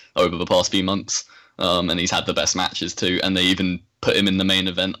thing over the past few months, and he's had the best matches too, and they even put him in the main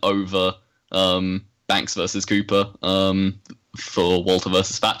event over Banks versus Cooper for Walter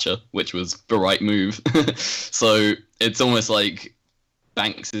versus Thatcher, which was the right move. So it's almost like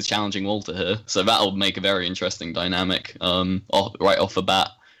Banks is challenging Walter here, so that'll make a very interesting dynamic right off the bat.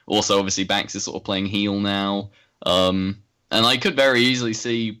 Also, obviously, Banks is sort of playing heel now, and I could very easily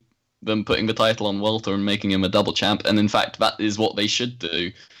see them putting the title on Walter and making him a double champ. And in fact, that is what they should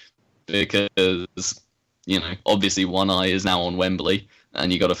do because, obviously One Eye is now on Wembley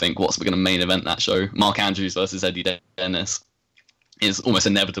and you got to think, what's going to main event that show? Mark Andrews versus Eddie Dennis is almost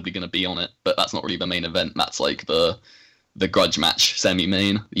inevitably going to be on it, but that's not really the main event. That's like the the grudge match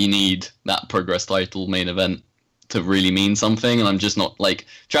semi-main. You need that Progress title main event to really mean something, and I'm just not like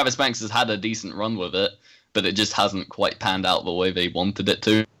Travis Banks has had a decent run with it, but it just hasn't quite panned out the way they wanted it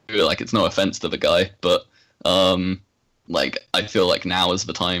to. Like, it's no offense to the guy, but like, I feel like now is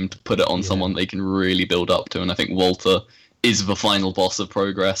the time to put it on someone they can really build up to, and I think Walter is the final boss of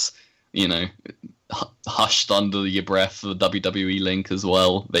Progress. You know, hushed under your breath, the WWE link as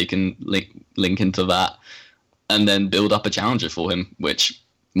well. They can link into that, and then build up a challenger for him, which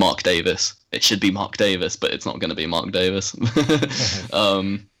Mark Davis. It should be Mark Davis, but it's not going to be Mark Davis.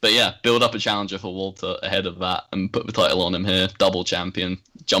 But yeah, build up a challenger for Walter ahead of that, and put the title on him here. Double champion,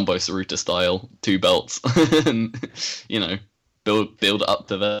 Jumbo Tsuruta style, 2 belts, and you know, build up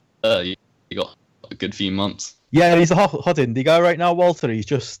to there. You got a good few months. Yeah, he's a hot indie guy right now, Walter. He's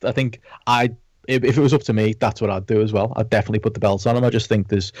just, I think, if it was up to me, that's what I'd do as well. I'd definitely put the belts on him. I just think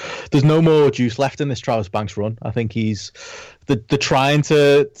there's no more juice left in this Travis Banks run. I think they're trying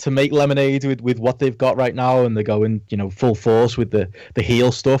to make lemonade with what they've got right now, and they're going, you know, full force with the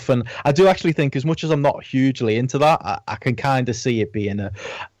heel stuff. And I do actually think, as much as I'm not hugely into that, I can kind of see it being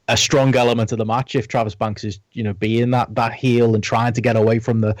a strong element of the match if Travis Banks is, you know, being that heel and trying to get away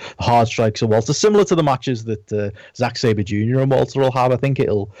from the hard strikes of Walter, similar to the matches that Zack Sabre Jr. and Walter will have. I think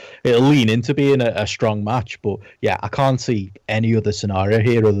it'll lean into being a strong match, but yeah, I can't see any other scenario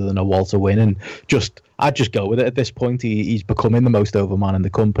here other than a Walter win, and I'd just go with it at this point. He's becoming the most over man in the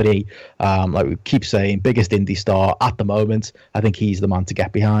company. Like we keep saying, biggest indie star at the moment. I think he's the man to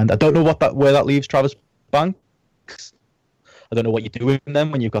get behind. I don't know where that leaves Travis Banks. I don't know what you do with them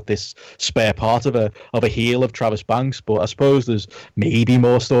when you've got this spare part of a heel of Travis Banks, but I suppose there's maybe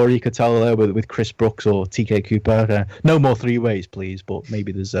more story you could tell there with Chris Brooks or TK Cooper. No more 3-ways, please, but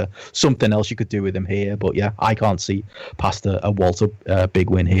maybe there's something else you could do with him here. But yeah, I can't see past a Walter big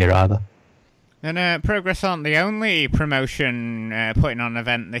win here either. And Progress aren't the only promotion putting on an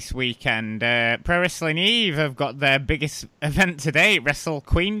event this weekend. Pro Wrestling Eve have got their biggest event to date, Wrestle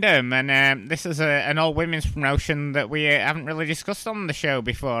Queendom, and this is an all-women's promotion that we haven't really discussed on the show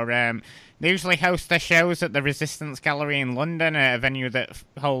before. They usually host their shows at the Resistance Gallery in London, a venue that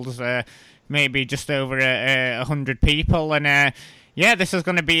holds maybe just over 100 people, and yeah, this is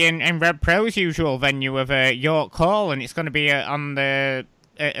going to be in Red Pro's usual venue of York Hall, and it's going to be on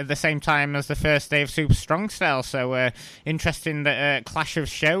at the same time as the first day of Super Strong Style, so interesting that clash of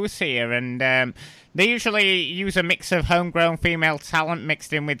shows here, and they usually use a mix of homegrown female talent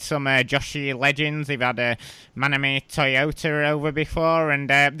mixed in with some Joshi legends. They've had Manami Toyota over before, and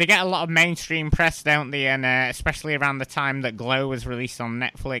they get a lot of mainstream press, don't they? And especially around the time that Glow was released on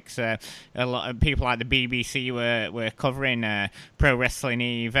Netflix, a lot of people like the BBC were covering Pro Wrestling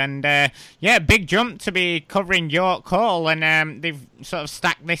Eve, and yeah, big jump to be covering York Hall, and they've sort of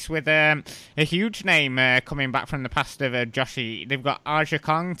stacked this with a huge name coming back from the past of Joshi. They've got Aja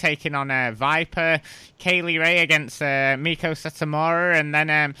Kong taking on Viper, Kaylee Ray against Miko Satomura, and then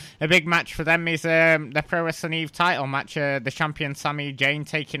a big match for them is the Pro Wrestling Eve title match, the champion Sami Zayn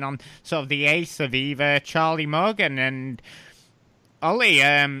taking on sort of the ace of Eve, Charlie Morgan. And Ollie,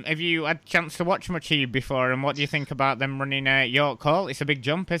 have you had a chance to watch much Eve before, and what do you think about them running York Hall? It's a big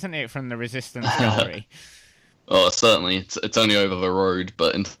jump, isn't it, from the Resistance Gallery? Oh, certainly. It's only over the road,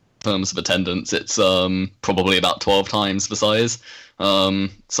 but in terms of attendance, it's probably about 12 times the size.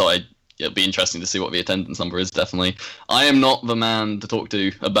 So it'll be interesting to see what the attendance number is, definitely. I am not the man to talk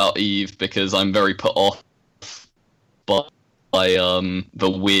to about Eve because I'm very put off by the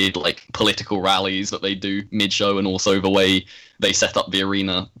weird like political rallies that they do mid-show, and also the way they set up the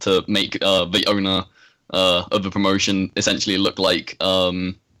arena to make the owner of the promotion essentially look like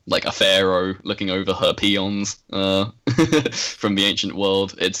a pharaoh looking over her peons from the ancient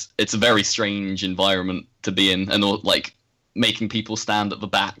world. It's a very strange environment to be in, and like making people stand at the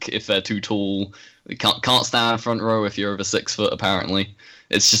back if they're too tall. You can't stand front row if you're over 6 foot, apparently.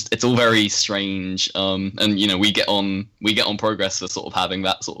 It's all very strange. And you know, we get on Progress for sort of having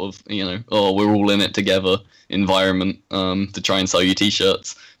that sort of, you know, oh, we're all in it together environment to try and sell you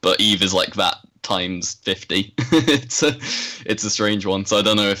t-shirts. But Eve is like that times 50. It's a strange one. So I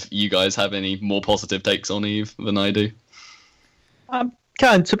don't know if you guys have any more positive takes on Eve than I do.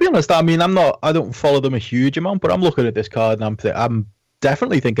 To be honest, I mean, I don't follow them a huge amount, but I'm looking at this card and I'm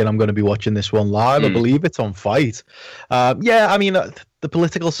definitely thinking I'm going to be watching this one live. I believe it's on Fight. Yeah, I mean, the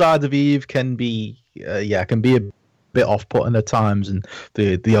political side of Eve can be a bit off-putting at times, and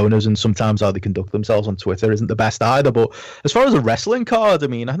the owners and sometimes how they conduct themselves on Twitter isn't the best either. But as far as a wrestling card, I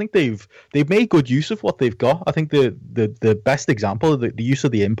mean, I think they've made good use of what they've got. I think the best example of the use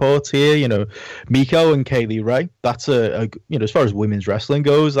of the imports here, you know, Miko and Kaylee Ray, that's a you know, as far as women's wrestling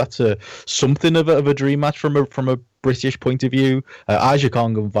goes, that's something of a dream match from a British point of view, Aja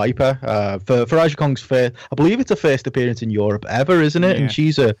Kong and Viper. For Aja Kong's first, I believe it's her first appearance in Europe ever, isn't it? Yeah. And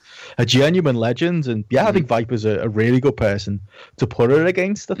she's a genuine legend. And yeah, I think Viper's a really good person to put her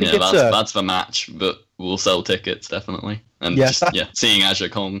against. I think that's the match, but we'll sell tickets definitely. And seeing Aja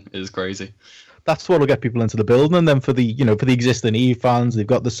Kong is crazy. That's what'll get people into the building. And then for the existing Eve fans, they've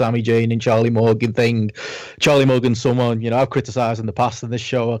got the Sami Zayn and Charlie Morgan thing. Charlie Morgan's someone, I've criticised in the past in this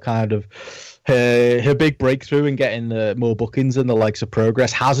show, kind of her big breakthrough in getting more bookings and the likes of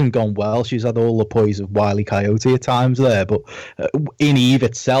Progress hasn't gone well. She's had all the poise of Wile E. Coyote at times there, but in Eve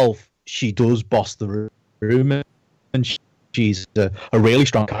itself, she does boss the room, and she's a really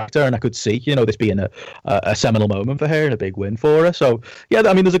strong character, and I could see, this being a seminal moment for her and a big win for her. So, yeah,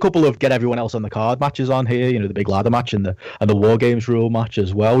 I mean, there's a couple of get everyone else on the card matches on here, the big ladder match and the War Games rule match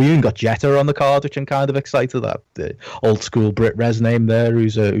as well. We even got Jetta on the card, which I'm kind of excited at. The old school Brit Res name there,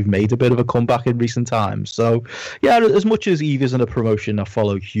 who's made a bit of a comeback in recent times. So, yeah, as much as Eve isn't a promotion I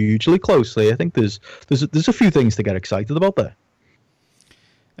follow hugely closely, I think there's a few things to get excited about there.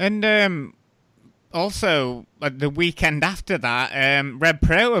 And also, the weekend after that, Red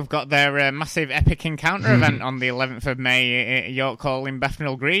Pro have got their massive epic encounter event on the 11th of May at York Hall in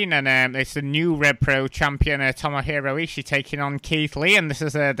Bethnal Green, and it's the new Red Pro champion Tomohiro Ishii taking on Keith Lee, and this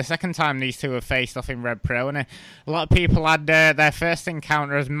is the second time these two have faced off in Red Pro, and a lot of people had their first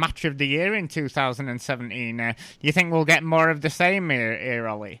encounter as match of the year in 2017. Do you think we'll get more of the same here,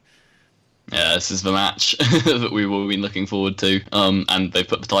 Ollie? Yeah, this is the match that we've all been looking forward to. And they've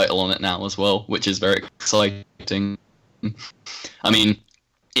put the title on it now as well, which is very exciting. I mean,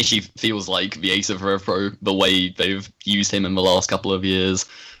 Ishii feels like the ace of Rev Pro, the way they've used him in the last couple of years.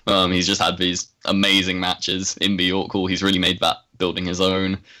 He's just had these amazing matches in the York Hall. He's really made that building his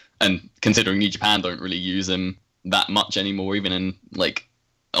own. And considering New Japan don't really use him that much anymore, even in,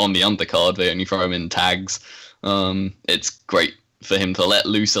 on the undercard, they only throw him in tags. It's great for him to let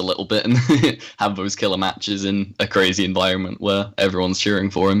loose a little bit and have those killer matches in a crazy environment where everyone's cheering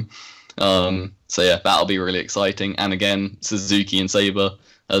for him. So yeah, that'll be really exciting. And again, Suzuki and Sabre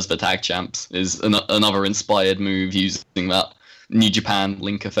as the tag champs is another inspired move using that New Japan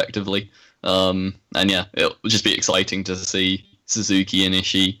link effectively. And yeah, it'll just be exciting to see Suzuki and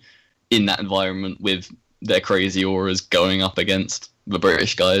Ishii in that environment with their crazy auras going up against the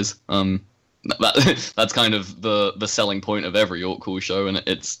British guys. That's kind of the selling point of every York Hall show, and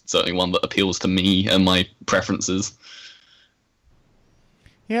it's certainly one that appeals to me and my preferences.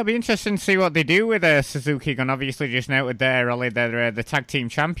 Yeah, it'll be interesting to see what they do with Suzuki Gun. Obviously, just noted there, Ollie, they're the tag team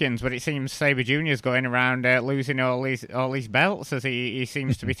champions, but it seems Sabre Jr. is going around losing all these belts as he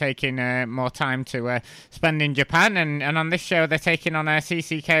seems to be taking more time to spend in Japan. And on this show, they're taking on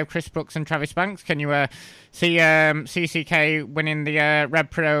CCK of Chris Brooks and Travis Banks. Can you see CCK winning the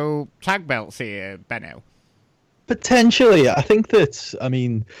Red Pro tag belts here, Benno? Potentially, I think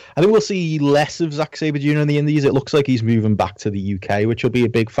we'll see less of Zack Sabre Jr. in the Indies. It looks like he's moving back to the UK, which will be a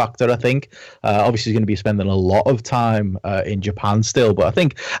big factor. I think. Obviously, he's going to be spending a lot of time in Japan still, but I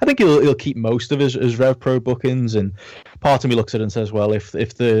think he'll keep most of his Rev Pro bookings. And part of me looks at it and says, well, if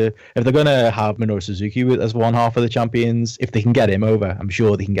they're going to have Minoru Suzuki as one half of the champions, if they can get him over, I'm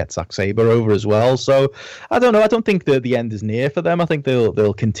sure they can get Zack Sabre over as well. So I don't know. I don't think the end is near for them. I think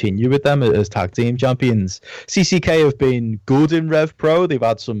they'll continue with them as tag team champions. CCK have been good in Rev Pro. They've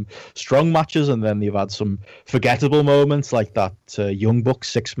had some strong matches, and then they've had some forgettable moments like that Young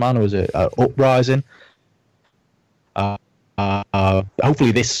Bucks 6-man was Uprising.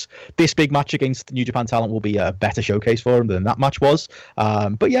 Hopefully this big match against New Japan Talent will be a better showcase for them than that match was.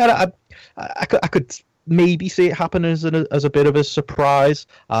 But yeah, I could maybe see it happen as a bit of a surprise.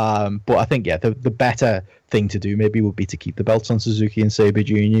 But I think the better thing to do maybe would be to keep the belts on Suzuki and Sabre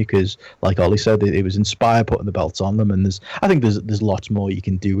Jr. because, like Ollie said, it was inspired putting the belts on them, and I think there's lots more you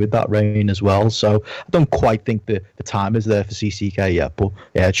can do with that reign as well. So I don't quite think the time is there for CCK yet, but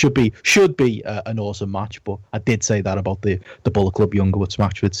yeah, it should be an awesome match. But I did say that about the Bullet Club Young Guts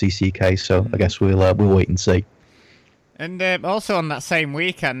match with CCK, so I guess we'll wait and see. And also on that same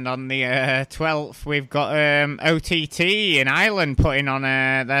weekend, on the 12th, we've got OTT in Ireland putting on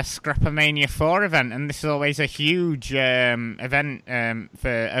their Scrapomania 4 event. And this is always a huge event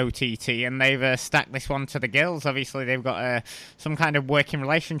for OTT. And they've stacked this one to the gills. Obviously, they've got some kind of working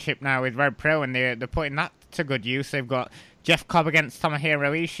relationship now with Red Pro, and they're putting that to good use. They've got Jeff Cobb against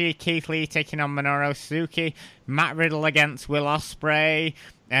Tomohiro Ishii, Keith Lee taking on Minoru Suzuki, Matt Riddle against Will Ospreay.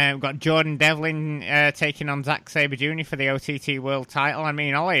 We've got Jordan Devlin taking on Zack Sabre Jr. for the OTT World Title. I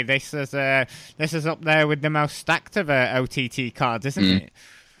mean, Ollie, this is up there with the most stacked of OTT cards, isn't it?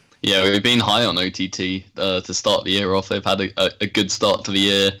 Yeah, we've been high on OTT to start the year off. They've had a good start to the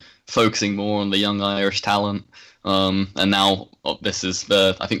year, focusing more on the young Irish talent. And now this is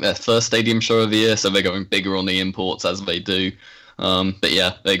I think their first stadium show of the year, so they're going bigger on the imports as they do. But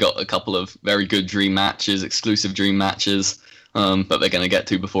yeah, they got a couple of very good dream matches, exclusive dream matches, that they're going to get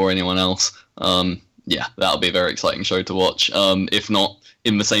to before anyone else. Yeah, that'll be a very exciting show to watch. If not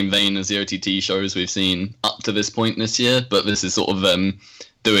in the same vein as the OTT shows we've seen up to this point this year, but this is sort of them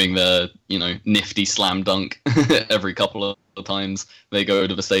doing the, nifty slam dunk every couple of times they go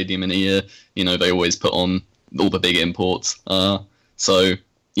to the stadium in a year. They always put on all the big imports. So,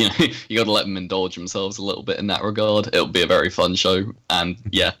 you got to let them indulge themselves a little bit in that regard. It'll be a very fun show. And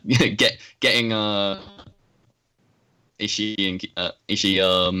yeah, getting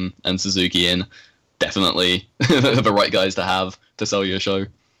Ishii and Suzuki in, definitely the right guys to have to sell your show.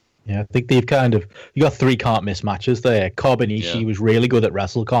 Yeah, I think you got 3 can't miss matches there. Cobb and Ishii was really good at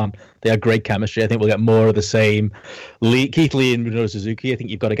WrestleCon. They had great chemistry. I think we'll get more of the same. Keith Lee and Minoru Suzuki, I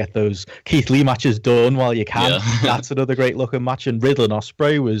think you've got to get those Keith Lee matches done while you can. Yeah. That's another great looking match. And Riddle and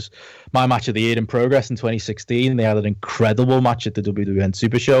Ospreay was my match of the year in Progress in 2016. They had an incredible match at the WWN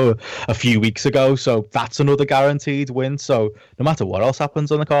Super Show a few weeks ago. So that's another guaranteed win. So no matter what else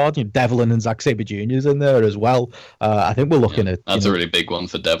happens on the card, Devlin and Zack Sabre Jr. is in there as well. I think we're looking at... That's a really big one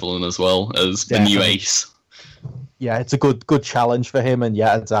for Devlin as well, as the new ace. Yeah, it's a good challenge for him, and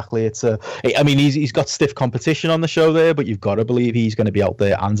yeah, exactly. He's got stiff competition on the show there, but you've got to believe he's going to be out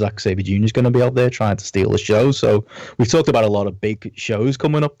there, and Zack Sabre Jr. is going to be out there trying to steal the show. So we've talked about a lot of big shows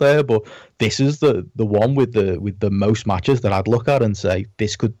coming up there, but this is the one with the most matches that I'd look at and say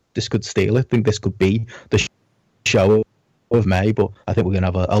this could steal it. I think this could be the show of May, but I think we're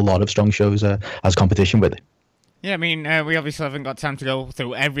going to have a lot of strong shows as competition with it. Yeah, we obviously haven't got time to go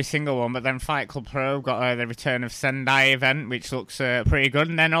through every single one, but then Fight Club Pro got the return of Sendai event, which looks pretty good.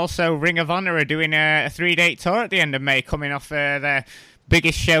 And then also Ring of Honor are doing a 3-day tour at the end of May, coming off their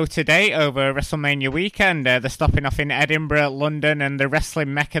biggest show to date over WrestleMania weekend. They're stopping off in Edinburgh, London, and the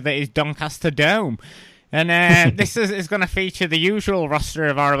wrestling mecca that is Doncaster Dome. And this is going to feature the usual roster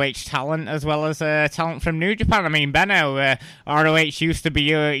of ROH talent, as well as talent from New Japan. Benno, ROH used to be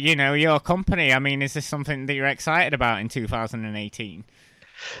your company. Is this something that you're excited about in 2018?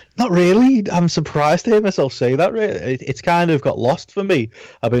 Not really. I'm surprised to hear myself say that. Really, it's kind of got lost for me.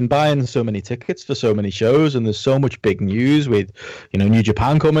 I've been buying so many tickets for so many shows, and there's so much big news with, New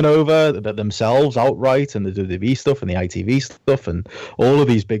Japan coming over themselves outright, and the WWE stuff and the ITV stuff, and all of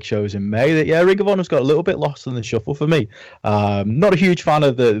these big shows in May. That Ring of Honor's got a little bit lost in the shuffle for me. Not a huge fan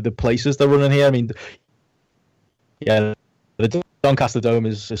of the places they're running here. The Doncaster Dome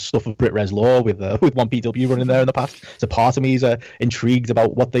is stuff of Brit Res Law with 1PW running there in the past. So part of me is intrigued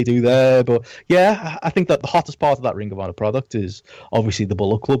about what they do there. But yeah, I think that the hottest part of that Ring of Honor product is obviously the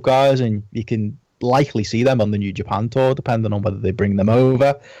Bullet Club guys, and you can likely see them on the New Japan tour, depending on whether they bring them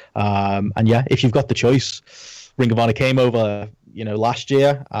over. And yeah, if you've got the choice, Ring of Honor came over last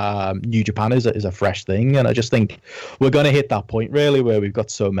year. New Japan is a fresh thing, and I just think we're going to hit that point really where we've got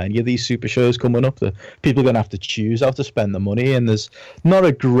so many of these super shows coming up that people are going to have to choose how to spend the money, and there's not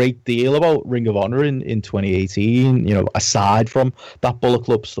a great deal about Ring of Honor in 2018, aside from that Bullet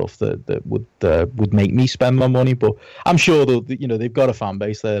Club stuff that would make me spend my money. But I'm sure they've got a fan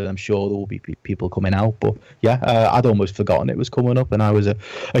base there, and I'm sure there will be people coming out. But yeah, I'd almost forgotten it was coming up, and I was a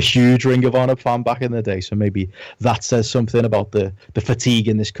huge Ring of Honor fan back in the day, so maybe that says something about the fatigue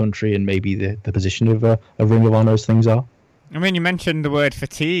in this country, and maybe the position of Ring of Honor as things are. You mentioned the word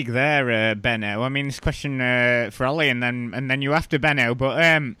fatigue there, Benno. This question for Ollie, and then you after Benno.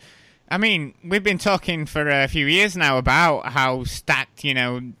 But we've been talking for a few years now about how stacked,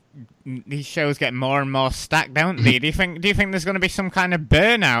 these shows get more and more stacked, don't they? Do you think there's going to be some kind of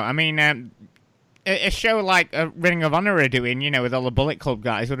burnout? A show like a Ring of Honor are doing, with all the Bullet Club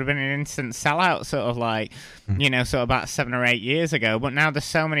guys, would have been an instant sellout, sort of about 7 or 8 years ago. But now there's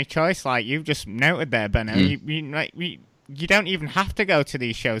so many choice, like you've just noted there, Benno. You don't even have to go to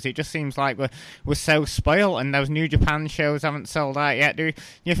these shows. It just seems like we're so spoiled, and those New Japan shows haven't sold out yet. Do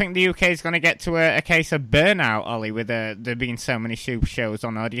you think the UK is going to get to a case of burnout, Ollie, with there being so many super shows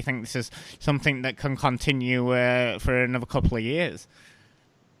on, or do you think this is something that can continue for another couple of years?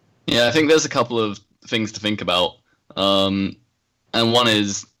 Yeah, I think there's a couple of things to think about. And one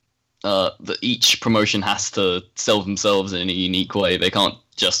is that each promotion has to sell themselves in a unique way. They can't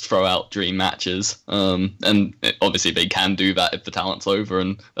just throw out dream matches. And obviously they can do that if the talent's over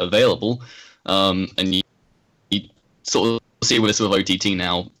and available. And you sort of see this with OTT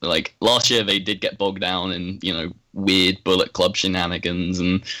now. Like last year they did get bogged down in, weird Bullet Club shenanigans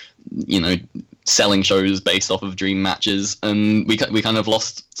and, selling shows based off of dream matches, and we kind of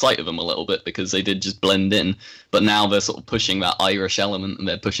lost sight of them a little bit because they did just blend in. But now they're sort of pushing that Irish element, and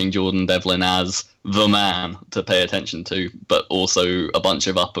they're pushing Jordan Devlin as the man to pay attention to, but also a bunch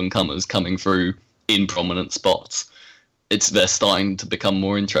of up-and-comers coming through in prominent spots. They're starting to become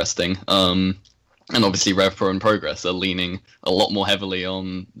more interesting. And obviously Rev Pro and Progress are leaning a lot more heavily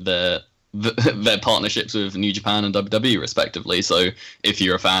on their partnerships with New Japan and WWE respectively. So if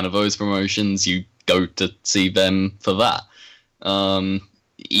you're a fan of those promotions, you go to see them for that.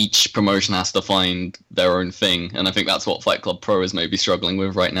 Each promotion has to find their own thing, and I think that's what Fight Club Pro is maybe struggling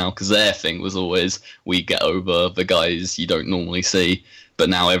with right now, because their thing was always, we get over the guys you don't normally see, but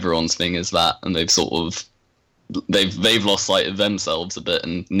now everyone's thing is that, and they've sort of they've lost sight of themselves a bit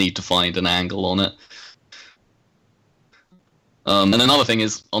and need to find an angle on it. And another thing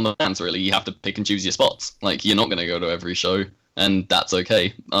is, on the fans, really, you have to pick and choose your spots. Like, you're not going to go to every show, and that's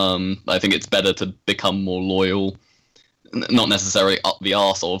okay. I think it's better to become more loyal, not necessarily up the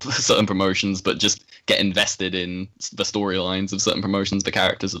arse of certain promotions, but just get invested in the storylines of certain promotions, the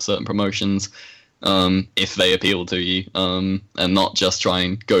characters of certain promotions, if they appeal to you, and not just try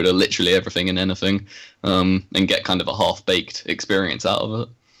and go to literally everything and anything, and get kind of a half-baked experience out of it.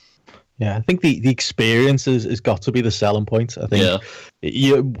 Yeah, I think the experience has got to be the selling point. I think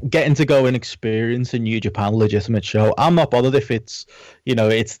you're getting to go and experience a New Japan legitimate show. I'm not bothered if it's,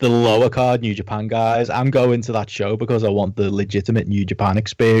 it's the lower card New Japan guys. I'm going to that show because I want the legitimate New Japan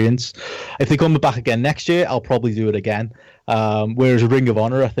experience. If they come back again next year, I'll probably do it again. Whereas Ring of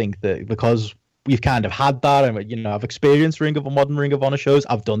Honor, I think that because we've kind of had that, and I've experienced modern Ring of Honor shows.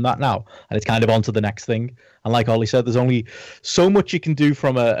 I've done that now, and it's kind of on to the next thing. And like Ollie said, there's only so much you can do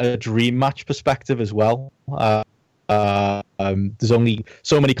from a dream match perspective as well. There's only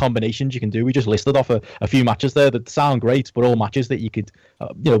so many combinations you can do. We just listed off a few matches there that sound great, but all matches that you could,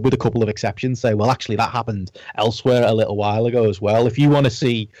 with a couple of exceptions, say, well, actually that happened elsewhere a little while ago as well. If you want to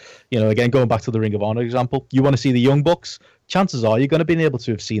see, again, going back to the Ring of Honor example, you want to see the Young Bucks, chances are you're going to be able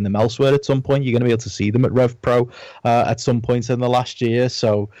to have seen them elsewhere at some point. You're going to be able to see them at Rev Pro at some point in the last year.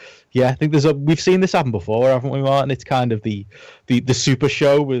 So, yeah, I think we've seen this happen before, haven't we, Martin? It's kind of the Super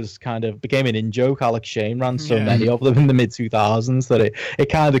Show became an in-joke. Alex Shane ran so many of them in the mid-2000s that it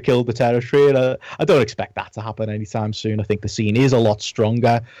kind of killed the territory. And I don't expect that to happen anytime soon. I think the scene is a lot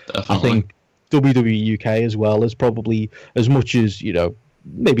stronger. Definitely. I think WWE UK as well is probably, as much as,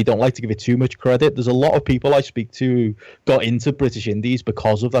 maybe don't like to give it too much credit, there's a lot of people I speak to who got into British Indies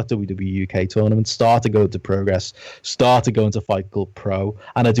because of that WWE UK tournament, start to go to Progress, start to go into Fight Club Pro,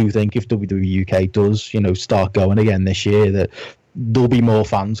 and I do think if WWE UK does, start going again this year, that there'll be more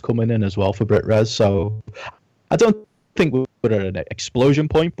fans coming in as well for BritRes. So I don't think we're at an explosion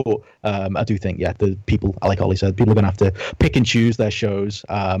point, but I do think, the people, like Ollie said, people are going to have to pick and choose their shows,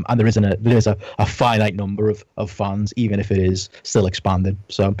 and there is a finite number of fans, even if it is still expanding.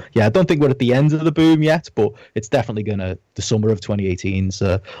 So I don't think we're at the end of the boom yet, but it's definitely the summer of 2018's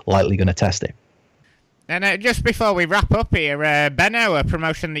likely going to test it. And just before we wrap up here, Benno, a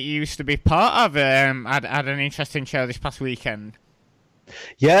promotion that you used to be part of, had an interesting show this past weekend.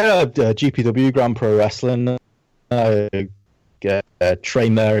 Yeah, GPW, Grand Pro Wrestling.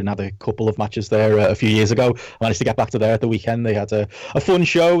 Trained there and had a couple of matches there a few years ago. I managed to get back to there at the weekend. They had a fun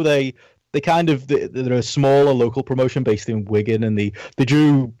show. They're a smaller local promotion based in Wigan, and they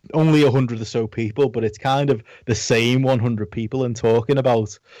drew only 100 or so people, but it's kind of the same 100 people, and talking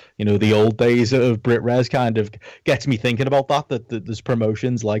about the old days of BritRes kind of gets me thinking about that there's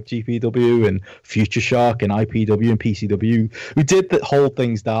promotions like GPW and Future Shock and IPW and PCW who did hold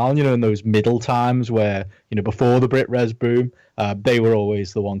things down in those middle times where before the BritRes boom. They were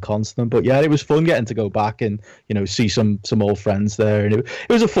always the one constant, but it was fun getting to go back and see some old friends there, and it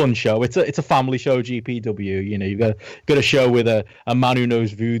was a fun show. It's a family show, GPW. You've got a show with a man who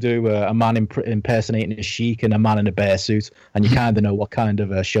knows voodoo, a man impersonating a sheik, and a man in a bear suit, and you kind of know what kind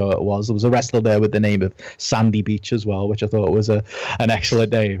of a show it was. There was a wrestler there with the name of Sandy Beach as well, which I thought was an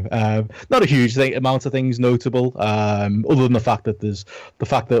excellent name. Not a huge amount of things notable, other than the fact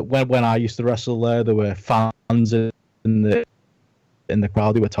that when I used to wrestle there were fans in the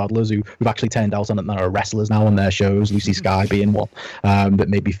crowd who were toddlers who've actually turned out and are wrestlers now on their shows, Lucy Sky being one, that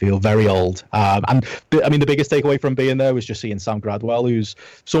made me feel very old. And the biggest takeaway from being there was just seeing Sam Gradwell, who's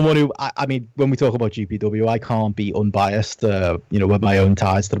someone who, when we talk about GPW, I can't be unbiased, with my own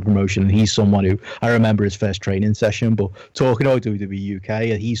ties to the promotion. And he's someone who, I remember his first training session, but talking about WWE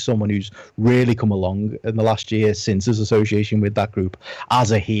UK, he's someone who's really come along in the last year since his association with that group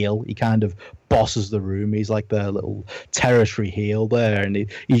as a heel. He kind of bosses the room. He's like the little territory heel there, and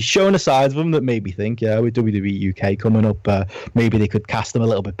he's showing a side of him that made me think, yeah, with WWE UK coming up, maybe they could cast him a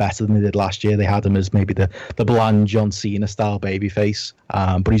little bit better than they did last year. They had him as maybe the bland John Cena style babyface,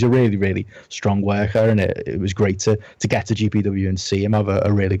 but he's a really, really strong worker, and it was great to get to GPW and see him have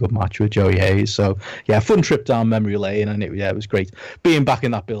a really good match with Joey Hayes. So yeah, fun trip down memory lane, and it was great being back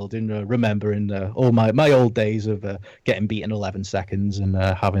in that building, remembering all my old days of getting beaten 11 seconds and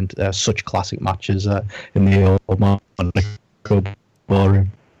having such classic matches in the old Monaco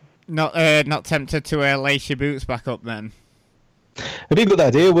ballroom. Not tempted to lace your boots back up then? It'd be a good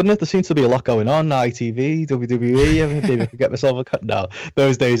idea, wouldn't it? There seems to be a lot going on. ITV, WWE. Maybe I could get myself a cut. No,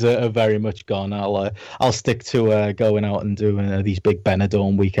 those days are very much gone. I'll stick to going out and doing these big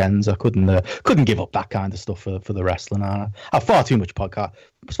Benidorm weekends. I couldn't give up that kind of stuff for the wrestling. I have far too much fun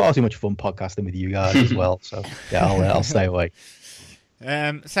podcasting with you guys as well. So yeah, I'll stay away.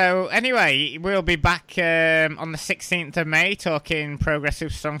 So anyway, we'll be back on the 16th of May talking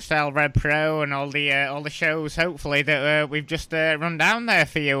Progressive Strong Style Red Pro and all the shows, hopefully, that we've just run down there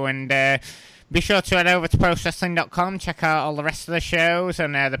for you. And be sure to head over to postwrestling.com, check out all the rest of the shows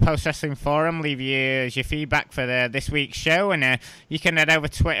and the Post Wrestling Forum, leave your feedback for this week's show. And you can head over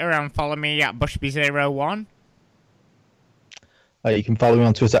to Twitter and follow me at Bushby01. You can follow me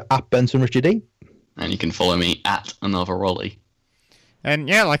on Twitter at BensonRichardE. And you can follow me at Another Rolly. And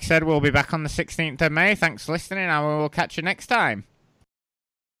yeah, like I said, we'll be back on the 16th of May. Thanks for listening, and we'll catch you next time.